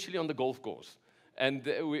me, especially on the golf course, and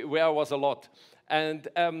where I was a lot. And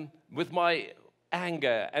with my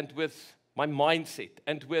anger, and with my mindset,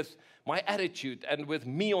 and with my attitude, and with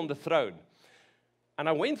me on the throne. And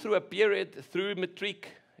I went through a period through matric.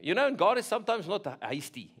 You know, and God is sometimes not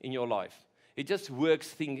hasty in your life. He just works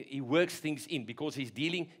things in because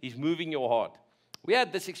he's moving your heart. We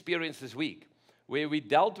had this experience this week where we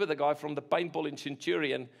dealt with a guy from the paintball in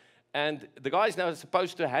Centurion, and the guy is now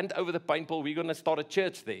supposed to hand over the paintball. We're going to start a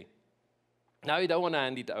church there. Now he don't want to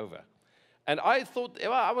hand it over. And I thought,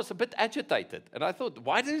 well, I was a bit agitated. And I thought,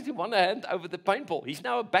 why does he want to hand over the paintball? He's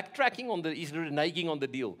now backtracking he's reneging on the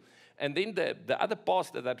deal. And then the other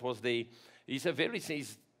pastor that was there, he's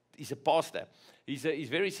a pastor. He's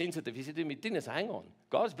very sensitive. He said to me, Thinus, hang on.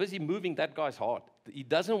 God's busy moving that guy's heart. He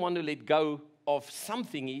doesn't want to let go of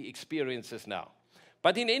something he experiences now.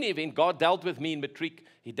 But in any event, God dealt with me in matric.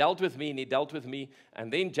 He dealt with me and he dealt with me.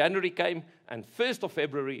 And then January came, and 1st of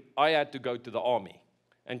February, I had to go to the army.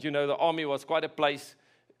 And you know, the army was quite a place.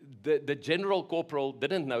 The general corporal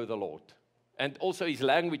didn't know the Lord. And also his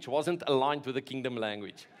language wasn't aligned with the kingdom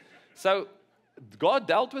language. So God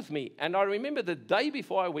dealt with me. And I remember the day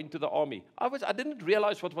before I went to the army, I didn't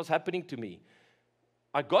realize what was happening to me.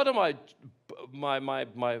 I got on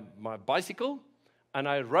my bicycle, and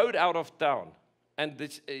I rode out of town. And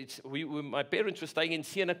my parents were staying in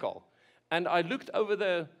Senekal. And I looked over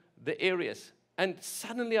the areas, and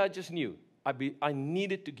suddenly I just knew I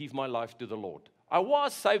needed to give my life to the Lord. I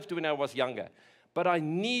was saved when I was younger, but I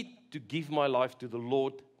need to give my life to the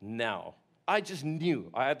Lord now. I just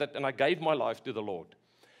knew I had that, and I gave my life to the Lord.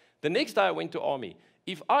 The next day I went to army.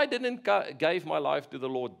 If I didn't give my life to the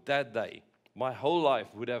Lord that day, my whole life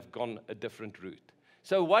would have gone a different route.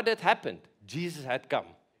 So what had happened? Jesus had come.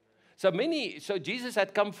 So Jesus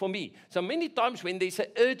had come for me. So many times when there's an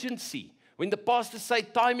urgency, when the pastors say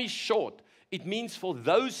time is short, it means for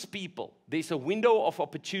those people, there's a window of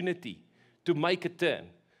opportunity to make a turn.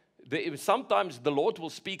 Sometimes the Lord will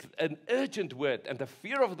speak an urgent word, and the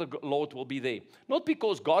fear of the Lord will be there. Not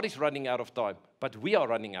because God is running out of time, but we are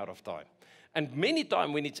running out of time. And many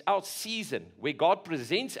times when it's our season, where God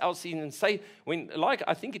presents our season and say,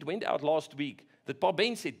 I think it went out last week, that Paul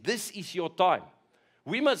Ben said, this is your time.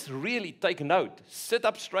 We must really take note, sit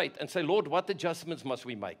up straight and say, Lord, what adjustments must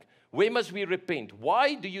we make? Where must we repent?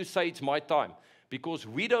 Why do you say it's my time? Because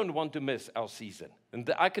we don't want to miss our season.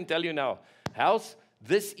 And I can tell you now, house,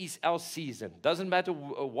 this is our season. Doesn't matter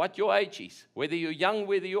what your age is, whether you're young,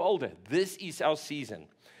 whether you're older. This is our season.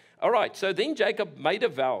 All right, so then Jacob made a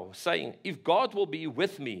vow, saying, if God will be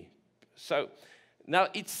with me. So now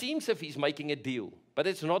it seems as if he's making a deal, but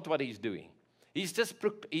it's not what he's doing. He's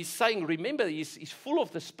saying, remember, he's full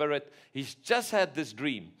of the Spirit. He's just had this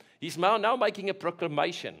dream. He's now making a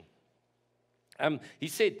proclamation. He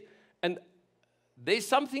said, and there's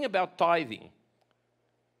something about tithing.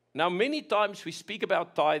 Now, many times we speak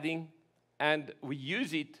about tithing, and we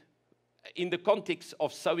use it in the context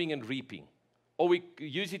of sowing and reaping. Or we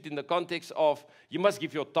use it in the context of, you must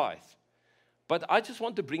give your tithe. But I just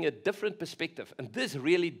want to bring a different perspective, and this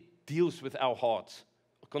really deals with our hearts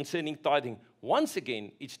concerning tithing. Once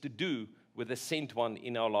again, it's to do with the sent one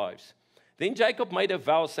in our lives. Then Jacob made a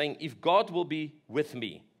vow saying, if God will be with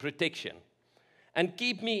me, protection, and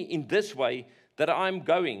keep me in this way that I'm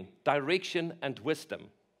going, direction and wisdom,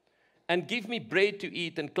 and give me bread to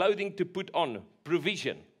eat and clothing to put on,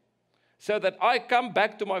 provision, so that I come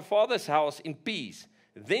back to my father's house in peace,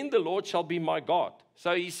 then the Lord shall be my God.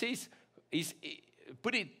 So he says,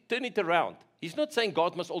 turn it around. He's not saying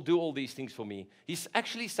God must do all these things for me. He's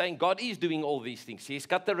actually saying God is doing all these things. He's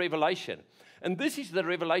got the revelation. And this is the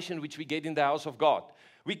revelation which we get in the house of God.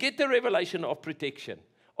 We get the revelation of protection,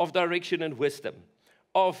 of direction and wisdom,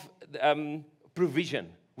 of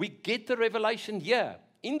provision. We get the revelation here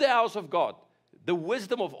in the house of God. The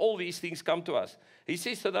wisdom of all these things come to us. He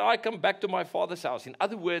says, so that I come back to my father's house. In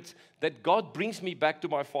other words, that God brings me back to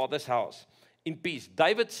my father's house in peace.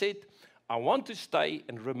 David said, I want to stay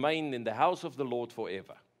and remain in the house of the Lord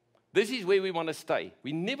forever. This is where we want to stay.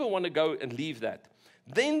 We never want to go and leave that.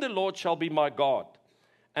 Then the Lord shall be my God.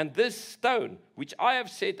 And this stone, which I have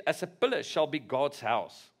set as a pillar, shall be God's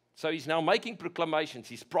house. So he's now making proclamations.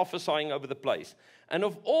 He's prophesying over the place. And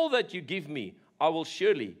of all that you give me, I will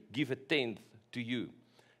surely give a tenth to you.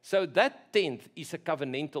 So that tenth is a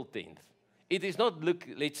covenantal tenth. It is not, look,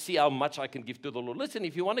 let's see how much I can give to the Lord. Listen,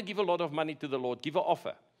 if you want to give a lot of money to the Lord, give an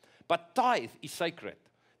offer. But tithe is sacred.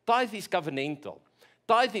 Tithe is covenantal.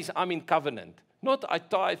 Tithe is I'm in covenant. Not I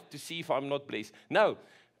tithe to see if I'm not blessed. No.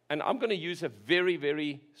 And I'm going to use I'm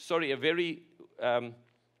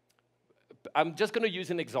just going to use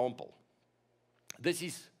an example. This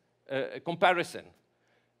is a comparison.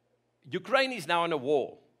 Ukraine is now in a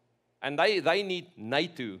war, and they need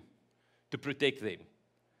NATO to protect them.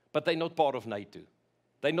 But they're not part of NATO.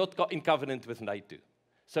 They're not in covenant with NATO.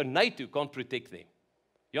 So NATO can't protect them.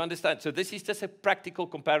 You understand? So this is just a practical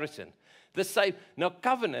comparison. The same. Now,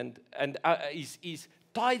 covenant and is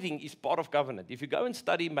tithing is part of covenant. If you go and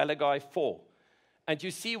study Malachi 4, and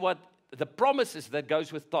you see what the promises that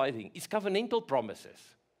goes with tithing is covenantal promises.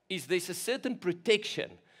 There's a certain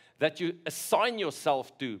protection that you assign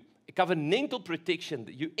yourself to, a covenantal protection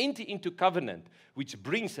that you enter into covenant, which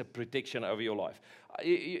brings a protection over your life.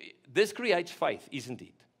 This creates faith, isn't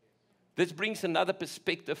it? This brings another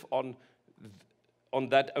perspective on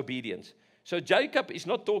that obedience. So Jacob is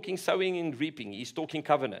not talking sowing and reaping. He's talking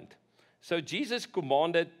covenant. So Jesus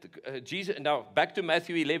commanded, now back to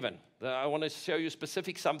Matthew 11. I want to show you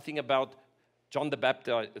specific something about John the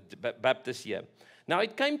Baptist here. Now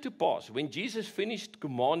it came to pass, when Jesus finished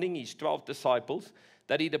commanding his 12 disciples,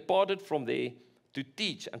 that he departed from there to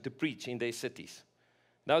teach and to preach in their cities.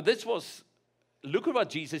 Now look at what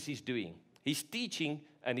Jesus is doing. He's teaching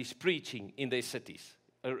and he's preaching in their cities.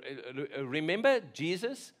 Remember,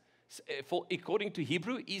 Jesus, according to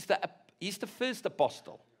Hebrew, he's the first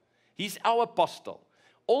apostle. He's our apostle.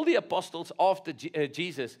 All the apostles after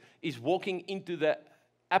Jesus is walking into the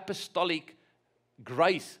apostolic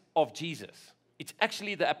grace of Jesus. It's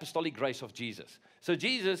actually the apostolic grace of Jesus. So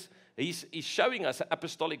Jesus, he's showing us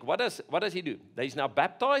apostolic. What does he do? He's now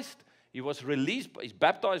baptized. He was released. He's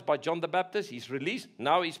baptized by John the Baptist. He's released.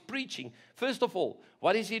 Now he's preaching. First of all,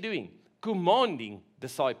 what is he doing? Commanding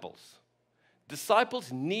disciples.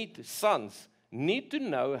 Sons need to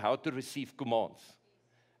know how to receive commands.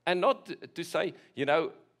 And not to say,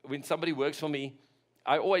 when somebody works for me,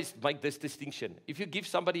 I always make this distinction. If you give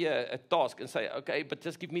somebody a task and say, okay, but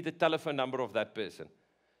just give me the telephone number of that person.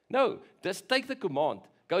 No, just take the command.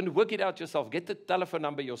 Go and work it out yourself. Get the telephone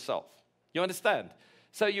number yourself. You understand?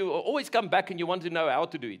 So you always come back and you want to know how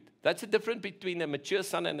to do it. That's the difference between a mature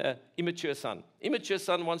son and an immature son. Immature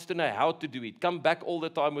son wants to know how to do it. Come back all the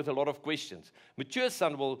time with a lot of questions. Mature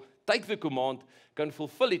son will take the command, go and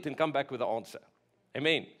fulfill it, and come back with the answer.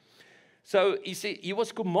 Amen. So he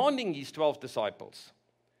was commanding his 12 disciples.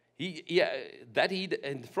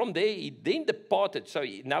 And from there he then departed. So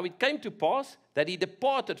now it came to pass that he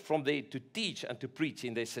departed from there to teach and to preach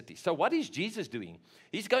in their city. So what is Jesus doing?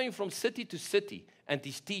 He's going from city to city and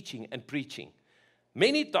he's teaching and preaching.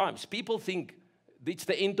 Many times people think it's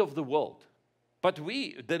the end of the world. But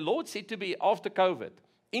the Lord said to me after COVID,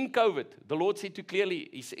 in COVID, the Lord said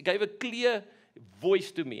he gave a clear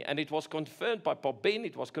voice to me, and it was confirmed by Paul Ben,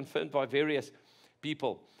 it was confirmed by various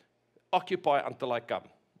people. Occupy until I come.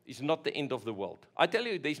 It's not the end of the world. I tell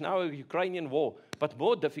you, there's now a Ukrainian war, but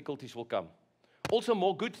more difficulties will come. Also,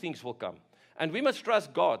 more good things will come. And we must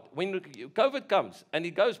trust God. When COVID comes and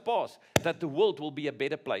it goes past, that the world will be a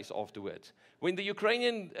better place afterwards. When the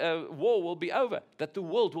Ukrainian war will be over, that the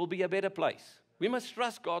world will be a better place. We must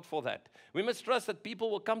trust God for that. We must trust that people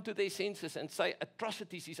will come to their senses and say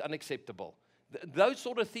atrocities is unacceptable. Those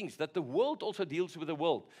sort of things, that the world also deals with the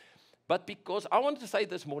world. But I want to say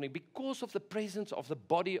this morning, because of the presence of the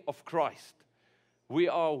body of Christ, we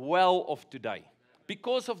are well off today.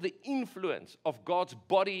 Because of the influence of God's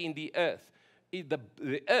body in the earth,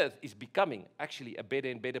 the earth is becoming actually a better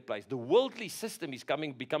and better place. The worldly system is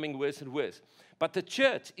becoming worse and worse. But the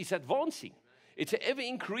church is advancing. It's an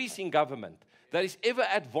ever-increasing government that is ever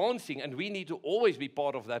advancing, and we need to always be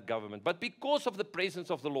part of that government. But because of the presence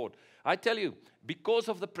of the Lord, I tell you, because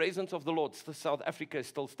of the presence of the Lord, South Africa is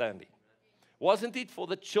still standing. Wasn't it for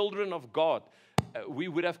the children of God, we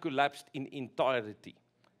would have collapsed in entirety.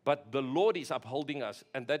 But the Lord is upholding us,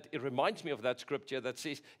 and it reminds me of that scripture that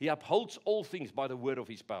says, He upholds all things by the word of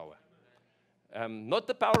His power. Not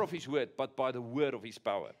the power of His word, but by the word of His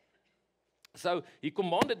power. So He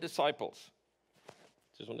commanded disciples.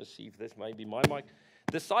 Just want to see if this may be my mic.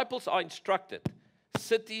 Disciples are instructed.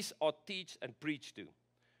 Cities are taught and preached to.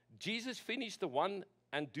 Jesus finished the one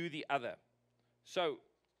and do the other. So,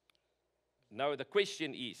 now the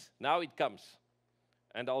question is, now it comes,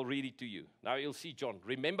 and I'll read it to you. Now you'll see John.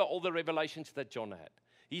 Remember all the revelations that John had.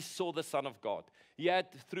 He saw the Son of God. He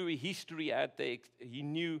had, through history, he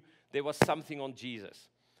knew there was something on Jesus.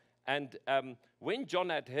 And when John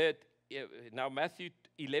had heard, now Matthew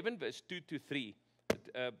 11, verse 2 to 3,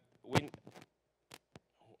 when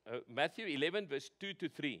Matthew 11, verse 2 to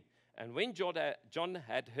 3. And when John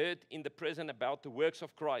had heard in the prison about the works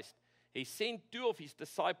of Christ, he sent 2 of his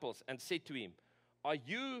disciples and said to him, "Are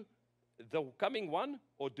you the coming one,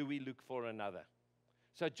 or do we look for another?"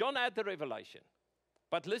 So John had the revelation.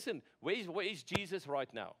 But listen, where is Jesus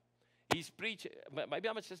right now? He's preaching. Maybe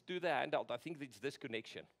I must just do the handout. I think it's this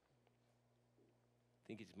connection. I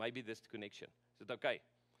think it's maybe this connection. Is it okay?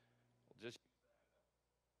 I'll just.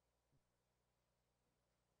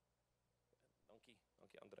 Thank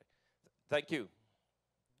you, Andre. Thank you.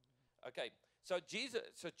 Okay,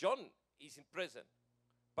 so John is in prison,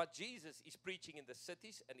 but Jesus is preaching in the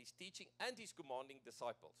cities, and he's teaching, and he's commanding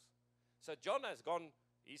disciples. So John has gone,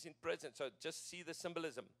 he's in prison, so just see the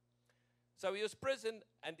symbolism. So he was in prison,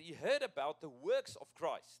 and he heard about the works of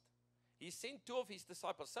Christ. He sent 2 of his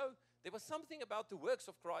disciples. So there was something about the works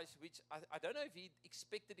of Christ, which I don't know if he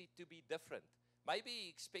expected it to be different. Maybe he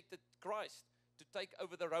expected Christ to take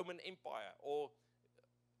over the Roman Empire, or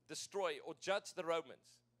destroy or judge the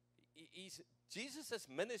Romans. Jesus'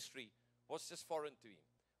 ministry was just foreign to him.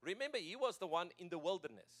 Remember, he was the one in the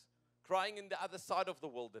wilderness, crying in the other side of the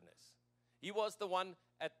wilderness. He was the one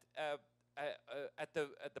at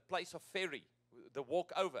the place of ferry, the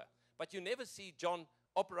walk over. But you never see John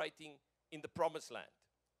operating in the promised land.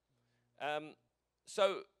 And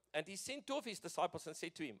he sent 2 of his disciples and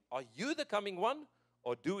said to him, "Are you the coming one,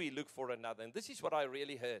 or do we look for another?" And this is what I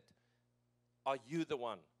really heard. Are you the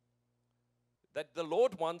one? That the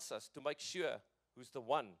Lord wants us to make sure who's the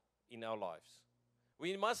one in our lives.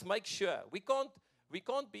 We must make sure. We can't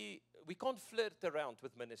flirt around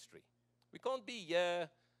with ministry. We can't be here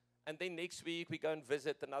and then next week we go and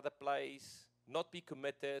visit another place, not be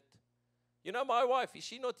committed. You know, my wife, if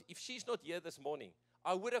she's not here this morning,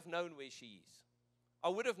 I would have known where she is. I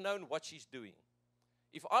would have known what she's doing.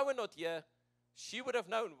 If I were not here, she would have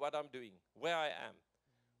known what I'm doing, where I am.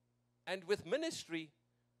 And with ministry,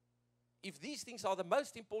 if these things are the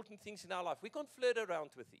most important things in our life, we can't flirt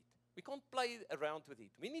around with it. We can't play around with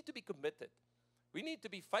it. We need to be committed. We need to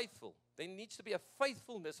be faithful. There needs to be a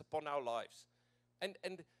faithfulness upon our lives.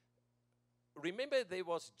 And remember, there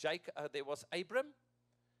was Abram.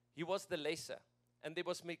 He was the lesser. And there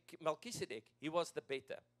was Melchizedek. He was the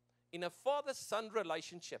better. In a father-son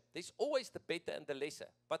relationship, there's always the better and the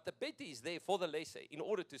lesser. But the better is there for the lesser in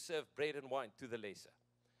order to serve bread and wine to the lesser.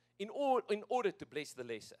 In order to bless the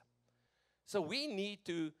lesser. So we need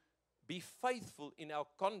to be faithful in our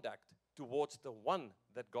conduct towards the one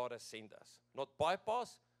that God has sent us. Not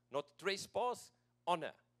bypass, not trespass,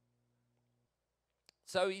 honor.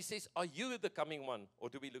 So he says, are you the coming one, or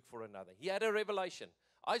do we look for another? He had a revelation.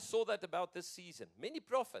 I saw that about this season. Many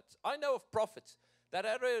prophets, I know of prophets that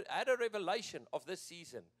had a revelation of this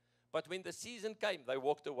season. But when the season came, they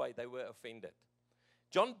walked away. They were offended.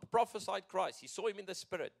 John prophesied Christ. He saw him in the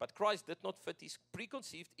spirit. But Christ did not fit his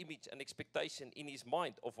preconceived image and expectation in his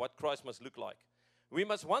mind of what Christ must look like. We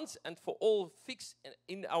must once and for all fix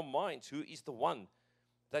in our minds who is the one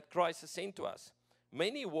that Christ has sent to us.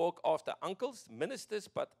 Many walk after uncles, ministers,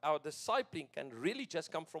 but our discipling can really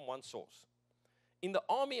just come from one source. In the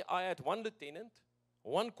army, I had one lieutenant,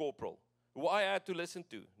 one corporal, who I had to listen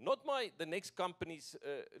to. Not the next company's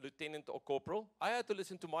lieutenant or corporal. I had to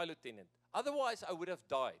listen to my lieutenant. Otherwise, I would have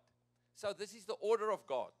died. So this is the order of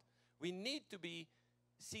God. We need to be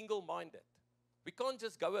single-minded. We can't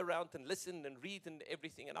just go around and listen and read and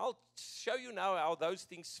everything. And I'll show you now how those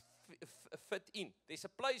things fit in. There's a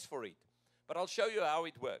place for it. But I'll show you how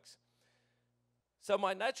it works. So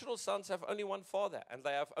my natural sons have only one father, and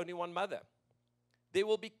they have only one mother. There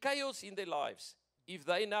will be chaos in their lives if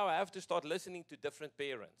they now have to start listening to different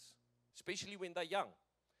parents, especially when they're young.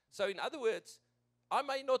 So in other words, I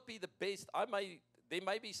may not be the best. There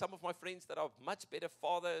may be some of my friends that are much better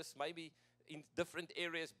fathers, maybe in different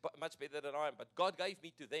areas, but much better than I am. But God gave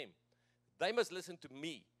me to them. They must listen to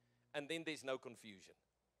me, and then there's no confusion.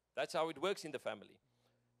 That's how it works in the family.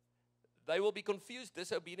 They will be confused,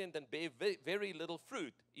 disobedient, and bear very little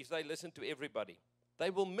fruit if they listen to everybody.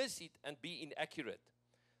 They will miss it and be inaccurate.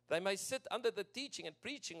 They may sit under the teaching and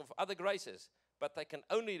preaching of other graces, but they can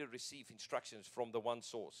only receive instructions from the one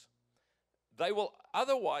source. They will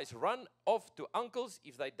otherwise run off to uncles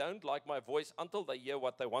if they don't like my voice until they hear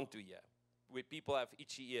what they want to hear, where people have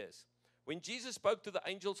itchy ears. When Jesus spoke to the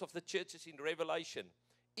angels of the churches in Revelation,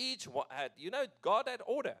 each one had, God had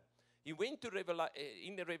order. He went to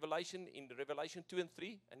Revelation 2 and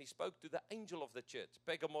 3, and he spoke to the angel of the church,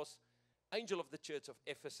 Pergamos, angel of the church of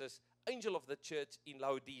Ephesus, angel of the church in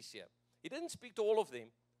Laodicea. He didn't speak to all of them.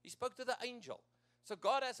 He spoke to the angel. So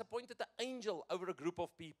God has appointed the angel over a group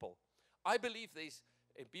of people. I believe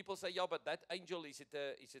and people say, yeah, but that angel,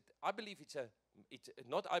 I believe it's a it's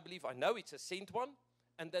not I believe, I know it's a sent one.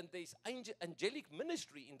 And then there's angelic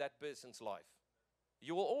ministry in that person's life.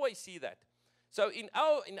 You will always see that. So in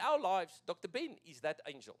our lives, Dr. Ben is that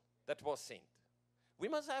angel that was sent. We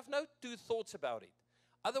must have no two thoughts about it.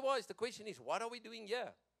 Otherwise, the question is, what are we doing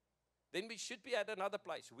here? Then we should be at another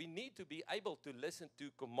place. We need to be able to listen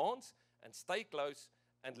to commands and stay close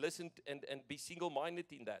and listen and be single-minded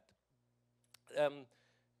in that.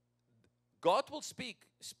 God will speak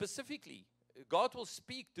specifically. God will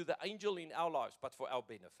speak to the angel in our lives, but for our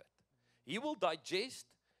benefit. He will digest,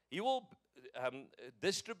 he will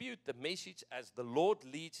distribute the message as the Lord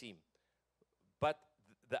leads him. But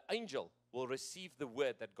the angel will receive the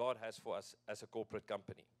word that God has for us as a corporate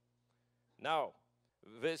company. Now,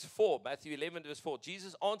 verse 4, Matthew 11, verse 4,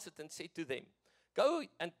 Jesus answered and said to them, go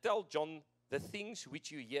and tell John the things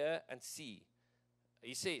which you hear and see.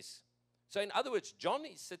 He says, so in other words, John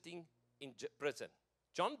is sitting in prison.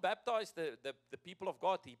 John baptized the people of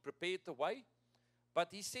God. He prepared the way. But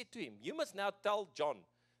he said to him, you must now tell John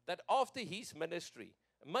that after his ministry,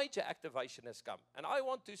 a major activation has come. And I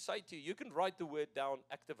want to say to you, you can write the word down,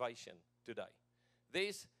 activation, today.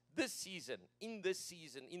 There's this season, in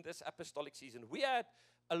this apostolic season, we had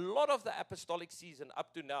a lot of the apostolic season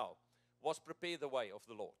up to now was prepare the way of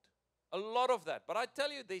the Lord. A lot of that. But I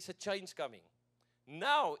tell you, there's a change coming.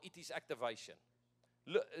 Now it is activation.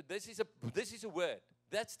 Look, this is a word.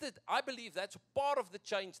 I believe that's part of the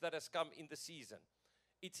change that has come in the season.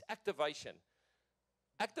 It's activation.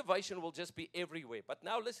 Activation will just be everywhere. But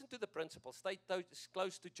now listen to the principle. Stay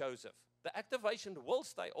close to Joseph. The activation will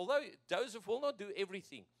stay. Although Joseph will not do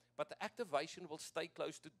everything, but the activation will stay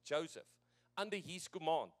close to Joseph under his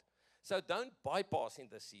command. So don't bypass in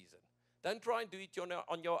this season. Don't try and do it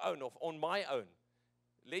on your own or on my own.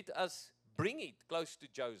 Let us bring it close to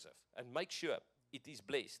Joseph and make sure it is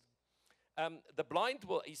blessed. The blind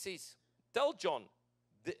will, he says, tell John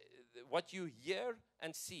what you hear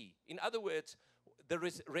and see. In other words, the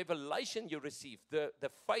revelation you receive, the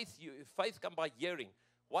faith comes by hearing.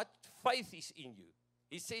 What faith is in you?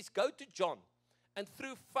 He says, go to John, and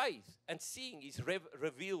through faith and seeing is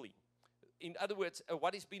revealing. In other words,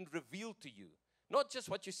 what is being revealed to you. Not just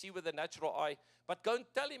what you see with the natural eye, but go and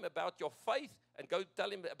tell him about your faith and go tell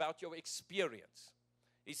him about your experience.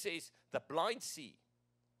 He says, the blind see,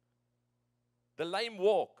 the lame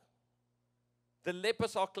walk, the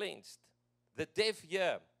lepers are cleansed, the deaf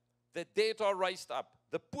hear, the dead are raised up,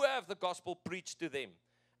 the poor have the gospel preached to them.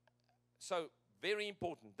 So, very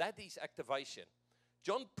important, that is activation.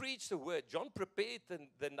 John preached the word. John prepared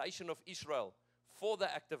the nation of Israel for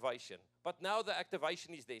the activation. But now the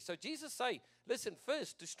activation is there. So Jesus say, listen,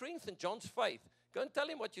 first, to strengthen John's faith, go and tell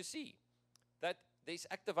him what you see, that there's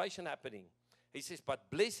activation happening. He says, but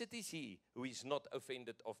blessed is he who is not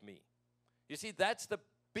offended of me. You see, that's the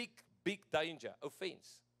big, big danger,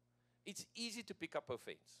 offense. It's easy to pick up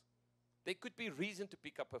offense. There could be reason to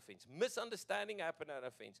pick up offense. Misunderstanding happen at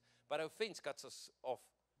offense, but offense cuts us off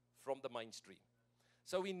from the mainstream.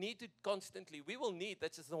 So we need to constantly,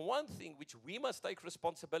 that's the one thing which we must take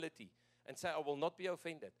responsibility and say, I will not be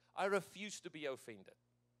offended. I refuse to be offended.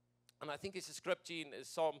 And I think it's a scripture in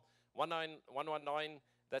Psalm 119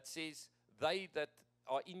 that says, they that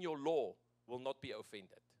are in your law will not be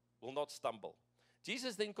offended, will not stumble.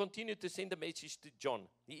 Jesus then continued to send a message to John.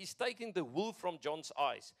 He is taking the wool from John's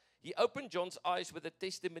eyes. He opened John's eyes with a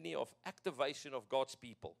testimony of activation of God's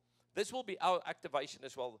people. This will be our activation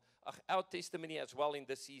as well, our testimony as well in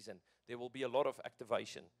this season. There will be a lot of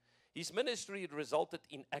activation. His ministry resulted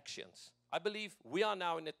in actions. I believe we are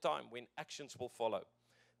now in a time when actions will follow.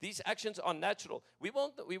 These actions are natural. We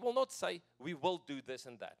will not say we will do this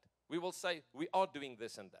and that. We will say we are doing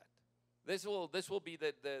this and that. This will be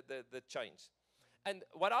the change. And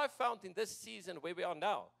what I found in this season where we are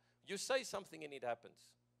now, you say something and it happens.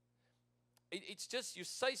 It's just you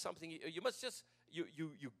say something. You must just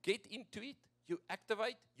you get into it. You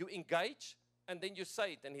activate. You engage, and then you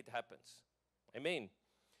say it, and it happens. Amen.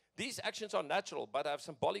 These actions are natural, but have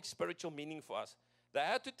symbolic spiritual meaning for us. They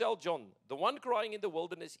had to tell John, the one crying in the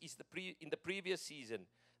wilderness is in the previous season,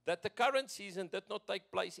 that the current season did not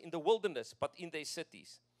take place in the wilderness, but in their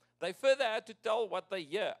cities. They further had to tell what they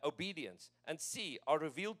hear, obedience, and see are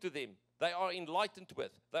revealed to them. They are enlightened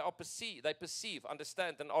with. They perceive,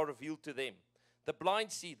 understand, and are revealed to them. The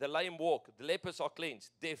blind see, the lame walk, the lepers are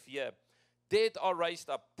cleansed, deaf hear. Dead are raised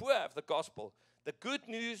up, poor have the gospel. The good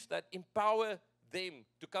news that empower them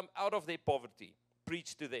to come out of their poverty,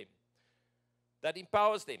 preach to them. That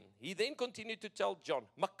empowers them. He then continued to tell John,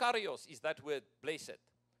 Makarios is that word, blessed.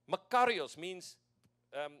 Makarios means,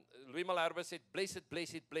 Louis Malherbe said, blessed,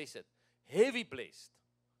 blessed, blessed. Heavy blessed.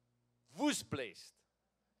 Woes blessed.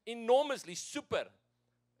 enormously, super,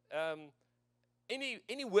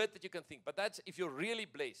 any word that you can think. But that's, if you're really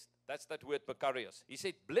blessed, that's that word Makarios. He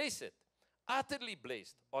said, blessed, utterly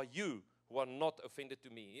blessed are you who are not offended to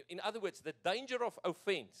me. In other words, the danger of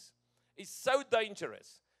offense is so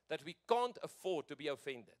dangerous that we can't afford to be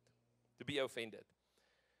offended.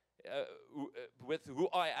 With who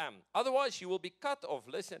I am. Otherwise, you will be cut off.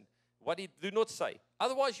 Listen, what he do not say.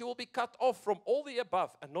 Otherwise, you will be cut off from all the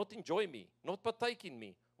above and not enjoy me, not partake in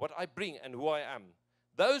me, what I bring and who I am.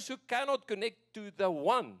 Those who cannot connect to the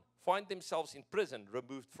one find themselves in prison,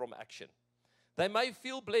 removed from action. They may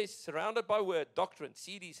feel blessed, surrounded by word, doctrine,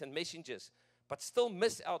 CDs, and messengers, but still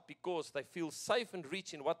miss out because they feel safe and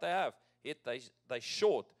rich in what they have. Yet they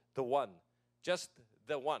short the one, just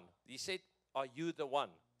the one. He said, are you the one?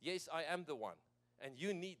 Yes, I am the one. And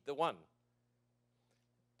you need the one.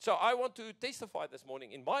 So I want to testify this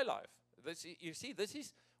morning in my life. You see, this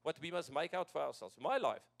is what we must make out for ourselves. My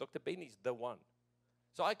life, Dr. Ben is the one.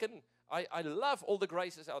 So I love all the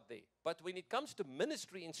graces out there. But when it comes to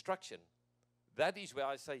ministry instruction, that is where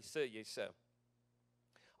I say, sir, yes, sir.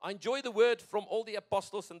 I enjoy the word from all the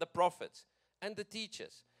apostles and the prophets and the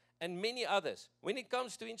teachers and many others. When it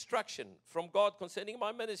comes to instruction from God concerning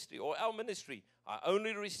my ministry or our ministry, I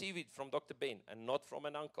only receive it from Dr. Ben and not from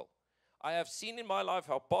an uncle. I have seen in my life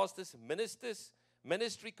how pastors, ministers,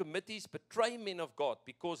 ministry committees betray men of God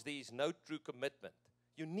because there is no true commitment.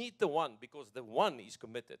 You need the one because the one is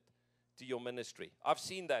committed to your ministry. I've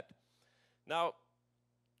seen that. Now,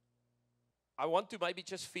 I want to maybe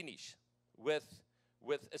just finish with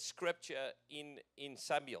a scripture in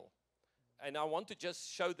Samuel. And I want to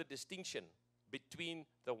just show the distinction between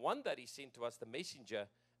the one that he sent to us, the messenger,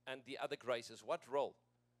 and the other graces. What role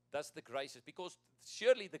does the graces? Because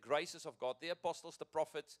surely the graces of God, the apostles, the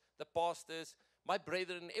prophets, the pastors, my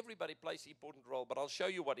brethren, everybody plays an important role. But I'll show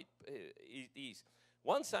you what it is.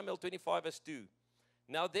 1 Samuel 25 verse 2.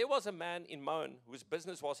 Now there was a man in Maon whose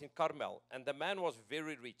business was in Carmel, and the man was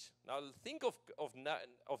very rich. Now think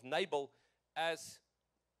of Nabal as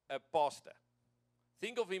a pastor.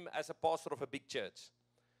 Think of him as a pastor of a big church.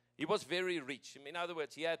 He was very rich. In other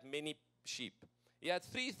words, he had many sheep. He had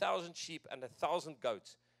 3,000 sheep and 1,000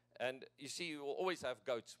 goats. And you see, you will always have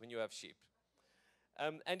goats when you have sheep.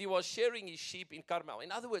 And he was sharing his sheep in Carmel.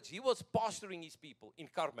 In other words, he was pastoring his people in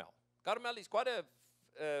Carmel. Carmel is quite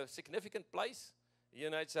a significant place. You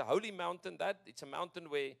know, it's a holy mountain. It's a mountain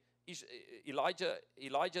where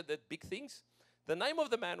Elijah did big things. The name of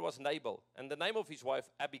the man was Nabal, and the name of his wife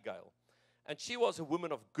Abigail. And she was a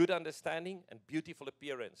woman of good understanding and beautiful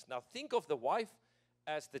appearance. Now think of the wife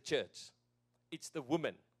as the church. It's the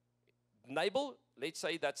woman. Nabal, let's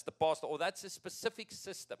say that's the pastor, or that's a specific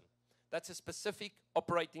system. That's a specific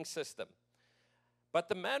operating system. But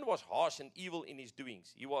the man was harsh and evil in his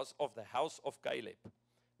doings. He was of the house of Caleb.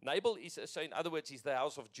 Nabal is, so in other words, he's the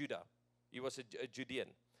house of Judah. He was a Judean.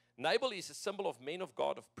 Nabal is a symbol of men of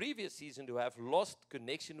God of previous season who have lost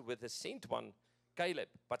connection with the sent one, Caleb,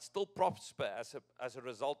 but still prosper as a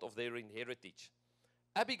result of their heritage.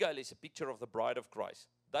 Abigail is a picture of the bride of Christ.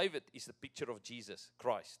 David is the picture of Jesus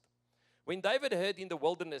Christ. When David heard in the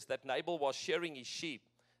wilderness that Nabal was shearing his sheep,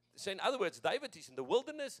 so in other words, David is in the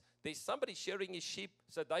wilderness, there's somebody shearing his sheep,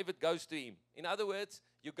 so David goes to him. In other words,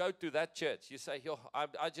 you go to that church. You say,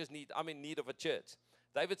 I'm in need of a church.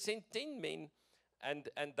 David sent 10 men,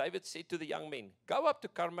 and David said to the young men, go up to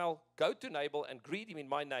Carmel, go to Nabal, and greet him in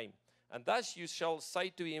my name. And thus you shall say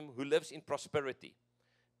to him who lives in prosperity,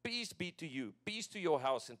 peace be to you, peace to your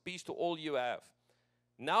house, and peace to all you have.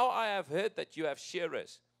 Now I have heard that you have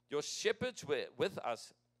shearers. Your shepherds were with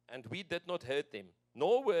us, and we did not hurt them.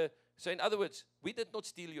 So in other words, we did not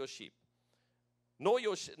steal your sheep, nor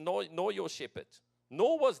your shepherds,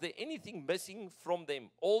 nor was there anything missing from them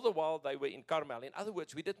all the while they were in Carmel. In other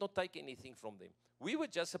words, we did not take anything from them. We were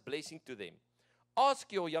just a blessing to them.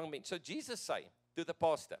 Ask your young men. So Jesus say to the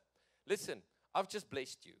pastor, listen, I've just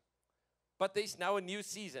blessed you, but there's now a new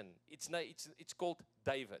season. It's called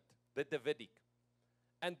David, the Davidic.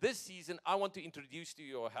 And this season, I want to introduce to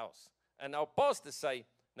your house. And our pastors say,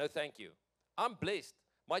 no, thank you. I'm blessed.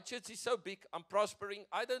 My church is so big. I'm prospering.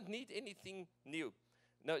 I don't need anything new.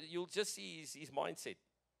 No, you'll just see his mindset.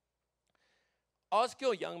 Ask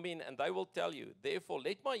your young men, and they will tell you. Therefore,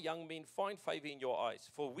 let my young men find favor in your eyes.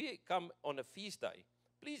 For we come on a feast day.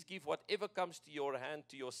 Please give whatever comes to your hand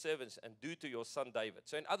to your servants and do to your son David.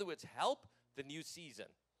 So in other words, help the new season.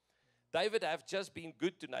 David have just been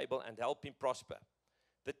good to Nabal and help him prosper.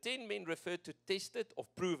 The 10 men refer to tested or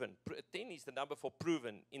proven. 10 is the number for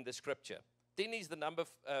proven in the scripture. 10 is the number,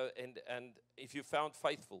 and if you found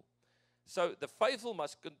faithful. So the faithful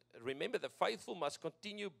must, remember the faithful must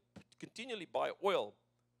continually buy oil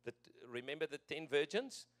remember the 10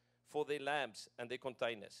 virgins? For their lamps and their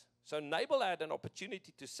containers. So Nabal had an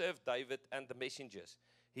opportunity to serve David and the messengers.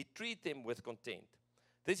 He treated them with contempt.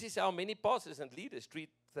 This is how many pastors and leaders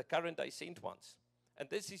treat the current day sent ones. And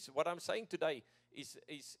this is what I'm saying today is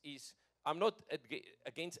I'm not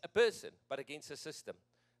against a person, but against a system.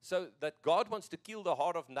 So that God wants to kill the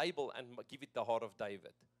heart of Nabal and give it the heart of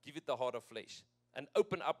David. Give it the heart of flesh. And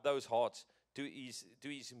open up those hearts to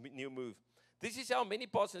his new move. This is how many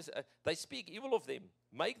pastors, they speak evil of them,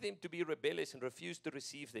 make them to be rebellious and refuse to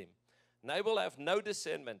receive them. Nabal have no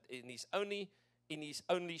discernment in his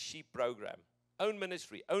only sheep program, own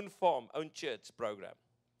ministry, own farm, own church program,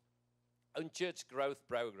 own church growth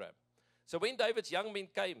program. So when David's young men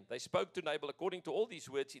came, they spoke to Nabal according to all these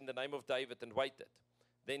words in the name of David and waited.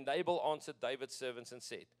 Then Nabal answered David's servants and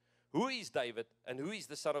said, who is David and who is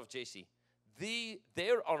the son of Jesse?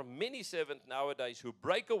 There are many servants nowadays who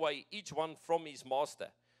break away each one from his master.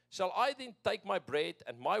 Shall I then take my bread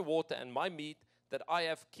and my water and my meat that I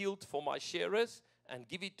have killed for my sharers and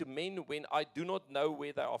give it to men when I do not know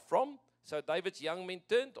where they are from? So David's young men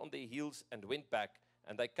turned on their heels and went back,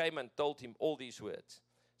 and they came and told him all these words.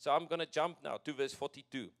 So I'm going to jump now to verse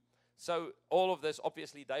 42. So all of this,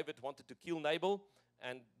 obviously David wanted to kill Nabal,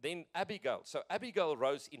 and then Abigail. So Abigail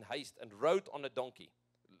rose in haste and rode on a donkey.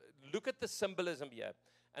 Look at the symbolism here.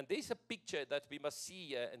 And there's a picture that we must see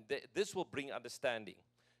here, and this will bring understanding.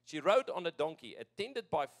 She rode on a donkey, attended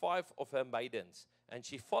by 5 of her maidens, and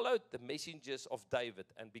she followed the messengers of David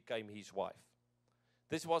and became his wife.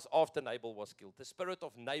 This was after Nabal was killed. The spirit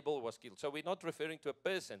of Nabal was killed. So we're not referring to a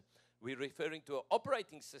person. We're referring to an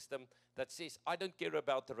operating system that says, I don't care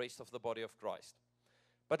about the rest of the body of Christ.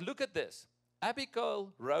 But look at this.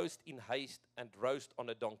 Abigail rose in haste and rode on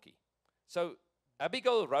a donkey. So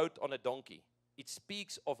Abigail rode on a donkey. It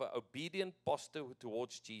speaks of an obedient posture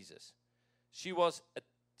towards Jesus. She was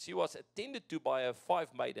attended to by her 5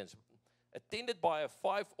 maidens. Attended by her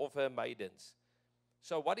 5 of her maidens.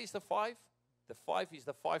 So what is the 5? The 5 is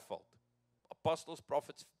the fivefold. Apostles,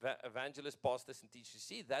 prophets, evangelists, pastors, and teachers.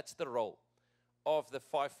 See, that's the role of the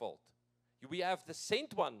fivefold. We have the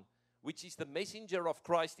sent one, which is the messenger of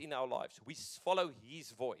Christ in our lives. We follow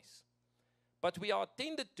his voice. But we are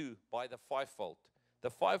attended to by the fivefold. The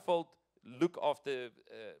fivefold look after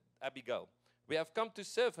Abigail. We have come to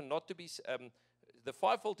serve and not to be... the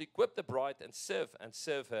fivefold equip the bride and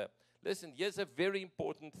serve her. Listen, here's a very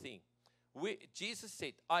important thing. Jesus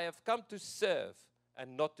said, I have come to serve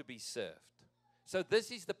and not to be served. So this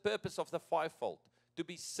is the purpose of the fivefold. To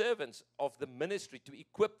be servants of the ministry, to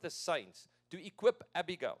equip the saints, to equip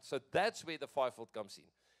Abigail. So that's where the fivefold comes in.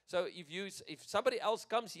 So if somebody else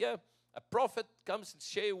comes here, a prophet comes and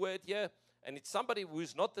share a word here, and it's somebody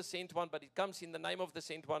who's not the sent one, but it comes in the name of the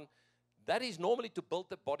sent one, that is normally to build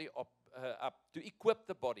the body up, to equip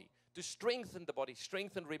the body, to strengthen the body.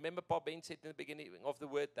 Strengthen, remember Pa Ben said in the beginning of the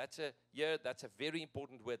word, that's a very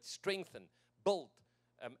important word. Strengthen, build,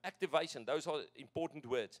 activation, those are important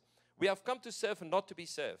words. We have come to serve and not to be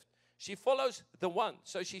served. She follows the one.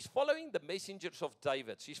 So she's following the messengers of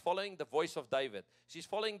David. She's following the voice of David. She's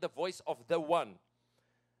following the voice of the one.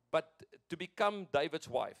 But to become David's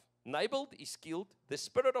wife. Nabal is killed. The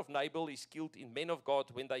spirit of Nabal is killed in men of God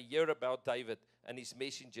when they hear about David and his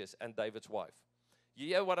messengers and David's wife. You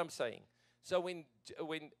hear what I'm saying? So when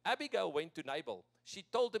Abigail went to Nabal, she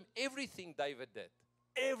told him everything David did.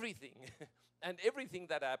 Everything. And everything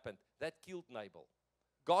that happened, that killed Nabal.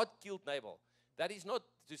 God killed Nabal. That is not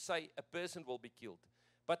to say a person will be killed,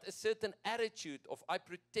 but a certain attitude of I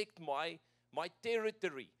protect my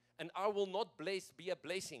territory, and I will not be a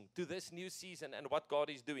blessing to this new season and what God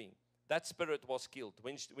is doing. That spirit was killed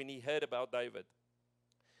when he heard about David.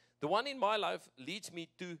 The one in my life leads me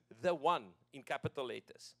to the one in capital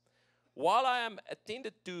letters. While I am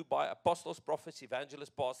attended to by apostles, prophets,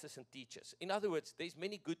 evangelists, pastors, and teachers. In other words, there's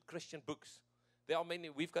many good Christian books. There are many.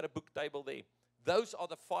 We've got a book table there. Those are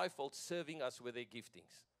the fivefold serving us with their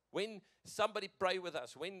giftings. When somebody pray with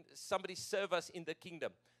us, when somebody serve us in the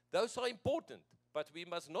kingdom, those are important. But we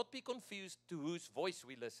must not be confused to whose voice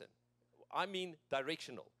we listen. I mean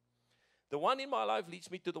directional. The one in my life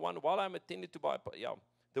leads me to the one while I'm attended to by,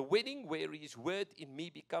 the wedding where his word in me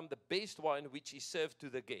become the best wine which is served to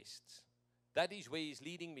the guests. That is where he's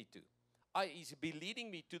leading me to. He's be leading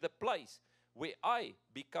me to the place where I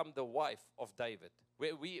become the wife of David.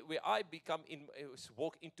 Where I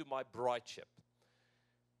walk into my brideship.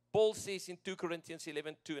 Paul says in 2 Corinthians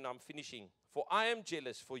 11:2, and I'm finishing, for I am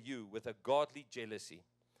jealous for you with a godly jealousy.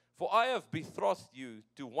 For I have betrothed you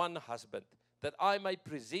to one husband, that I may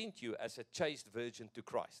present you as a chaste virgin to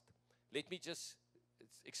Christ. Let me just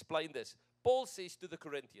explain this. Paul says to the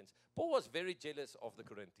Corinthians, Paul was very jealous of the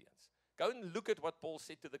Corinthians. Go and look at what Paul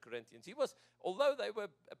said to the Corinthians. He was, although they were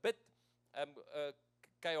a bit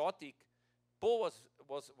chaotic, Paul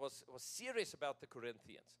was serious about the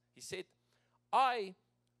Corinthians. He said, I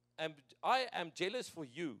am jealous for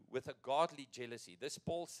you with a godly jealousy. This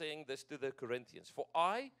Paul saying this to the Corinthians. For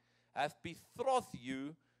I have betrothed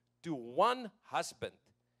you to one husband,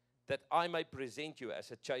 that I may present you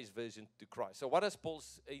as a chaste virgin to Christ. So what is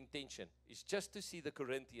Paul's intention? Is just to see the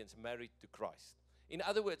Corinthians married to Christ. In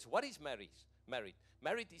other words, what is marriage?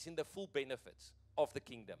 Married is in the full benefits of the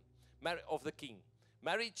kingdom, of the king.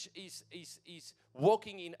 Marriage is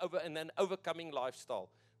walking in an overcoming lifestyle.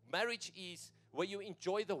 Marriage is where you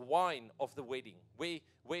enjoy the wine of the wedding,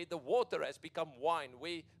 where the water has become wine,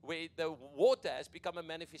 where the water has become a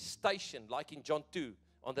manifestation, like in John 2.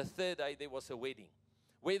 On the third day, there was a wedding.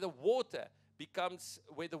 Where the water becomes,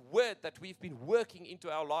 where the word that we've been working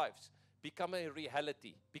into our lives become a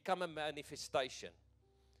reality, become a manifestation.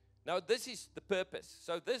 Now, this is the purpose.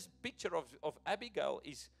 So this picture of Abigail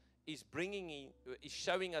is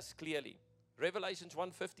showing us clearly. Revelations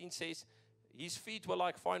 1:15 says, his feet were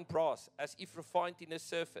like fine brass, as if refined in a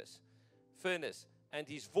furnace, and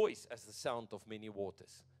his voice as the sound of many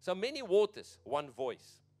waters. So many waters, one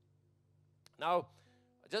voice. Now,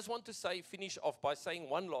 I just want to finish off by saying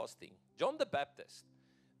one last thing. John the Baptist,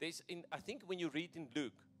 I think when you read in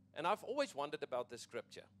Luke, and I've always wondered about this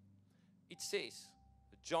scripture, it says,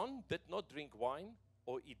 John did not drink wine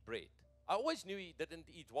or eat bread. I always knew he didn't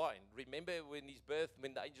eat wine. Remember when his birth,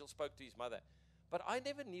 when the angel spoke to his mother. But I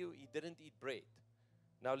never knew he didn't eat bread.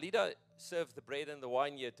 Now, Lida served the bread and the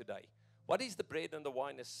wine here today. What is the bread and the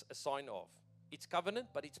wine a sign of? It's covenant,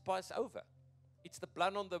 but it's Passover. It's the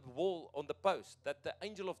blood on the wall, on the post, that the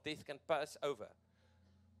angel of death can pass over.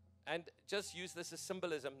 And just use this as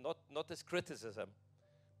symbolism, not as criticism.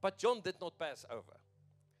 But John did not pass over.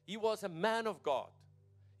 He was a man of God.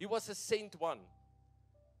 He was a sent one.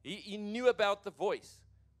 He knew about the voice,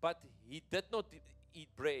 but he did not eat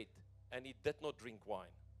bread and he did not drink wine.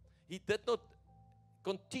 He did not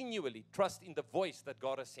continually trust in the voice that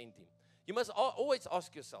God has sent him. You must always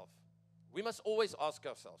ask yourself, we must always ask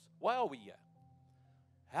ourselves, why are we here?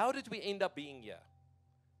 How did we end up being here?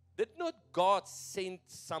 Did not God send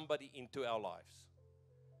somebody into our lives?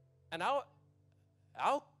 And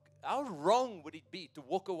how wrong would it be to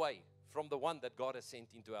walk away from the one that God has sent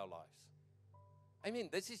into our lives? I mean,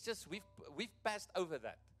 this is just, we've passed over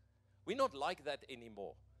that. We're not like that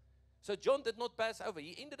anymore. So John did not pass over.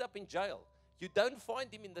 He ended up in jail. You don't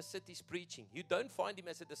find him in the cities preaching. You don't find him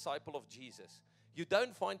as a disciple of Jesus. You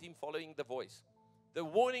don't find him following the voice. The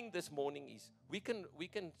warning this morning is we can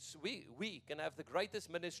have the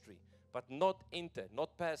greatest ministry, but not enter,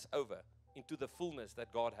 not pass over into the fullness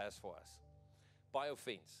that God has for us by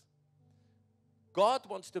offense. God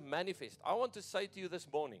wants to manifest. I want to say to you this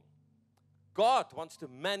morning, God wants to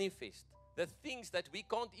manifest the things that we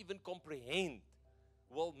can't even comprehend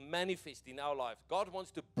will manifest in our lives. God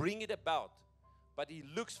wants to bring it about, but He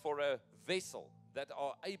looks for a vessel that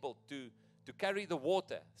are able to carry the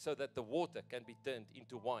water so that the water can be turned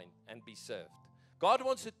into wine and be served. God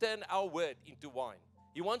wants to turn our word into wine.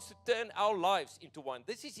 He wants to turn our lives into wine.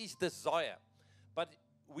 This is His desire, but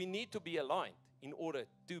we need to be aligned in order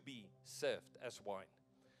to be served as wine.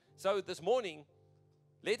 So this morning,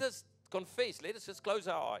 let us confess. Let us just close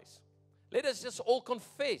our eyes. Let us just all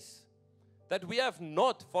confess that we have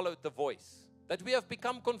not followed the voice, that we have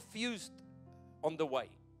become confused on the way,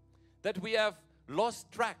 that we have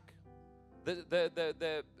lost track,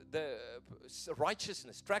 the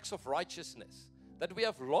righteousness, tracks of righteousness, that we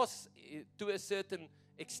have lost to a certain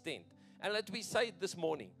extent. And let me say it this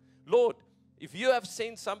morning, Lord, if you have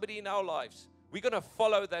sent somebody in our lives, we're going to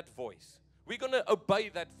follow that voice. We're going to obey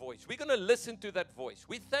that voice. We're going to listen to that voice.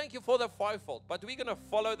 We thank you for the fivefold, but we're going to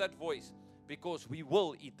follow that voice because we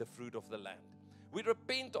will eat the fruit of the land. We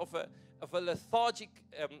repent of a lethargic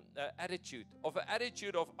attitude, of an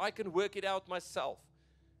attitude of I can work it out myself.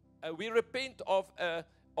 We repent of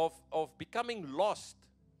becoming lost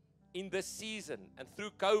in this season and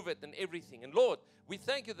through COVID and everything. And Lord, we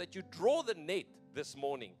thank you that you draw the net this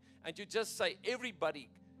morning and you just say, everybody,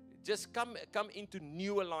 just come into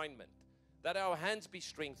new alignment. That our hands be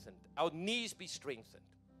strengthened, our knees be strengthened.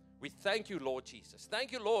 We thank you, Lord Jesus.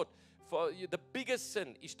 Thank you, Lord, for the biggest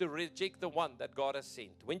sin is to reject the one that God has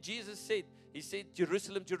sent. When Jesus said, He said,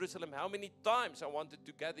 Jerusalem, Jerusalem, how many times I wanted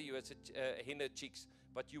to gather you as a hen of chicks,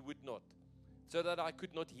 but you would not, so that I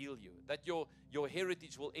could not heal you, that your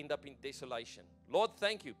heritage will end up in desolation. Lord,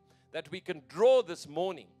 thank you that we can draw this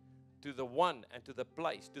morning to the one and to the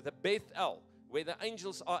place, to the Bethel, where the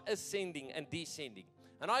angels are ascending and descending.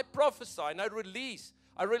 And I prophesy and I release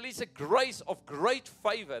a grace of great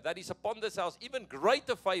favor that is upon this house, even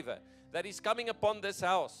greater favor that is coming upon this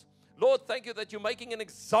house. Lord, thank you that you're making an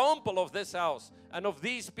example of this house and of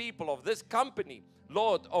these people, of this company,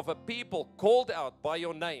 Lord, of a people called out by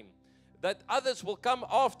your name, that others will come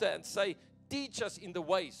after and say, teach us in the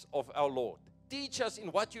ways of our Lord. Teach us in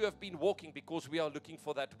what you have been walking, because we are looking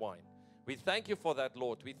for that wine. We thank you for that,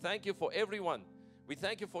 Lord. We thank you for everyone. We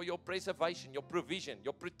thank you for your preservation, your provision,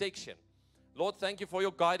 your protection. Lord, thank you for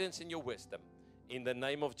your guidance and your wisdom. In the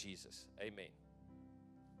name of Jesus, amen.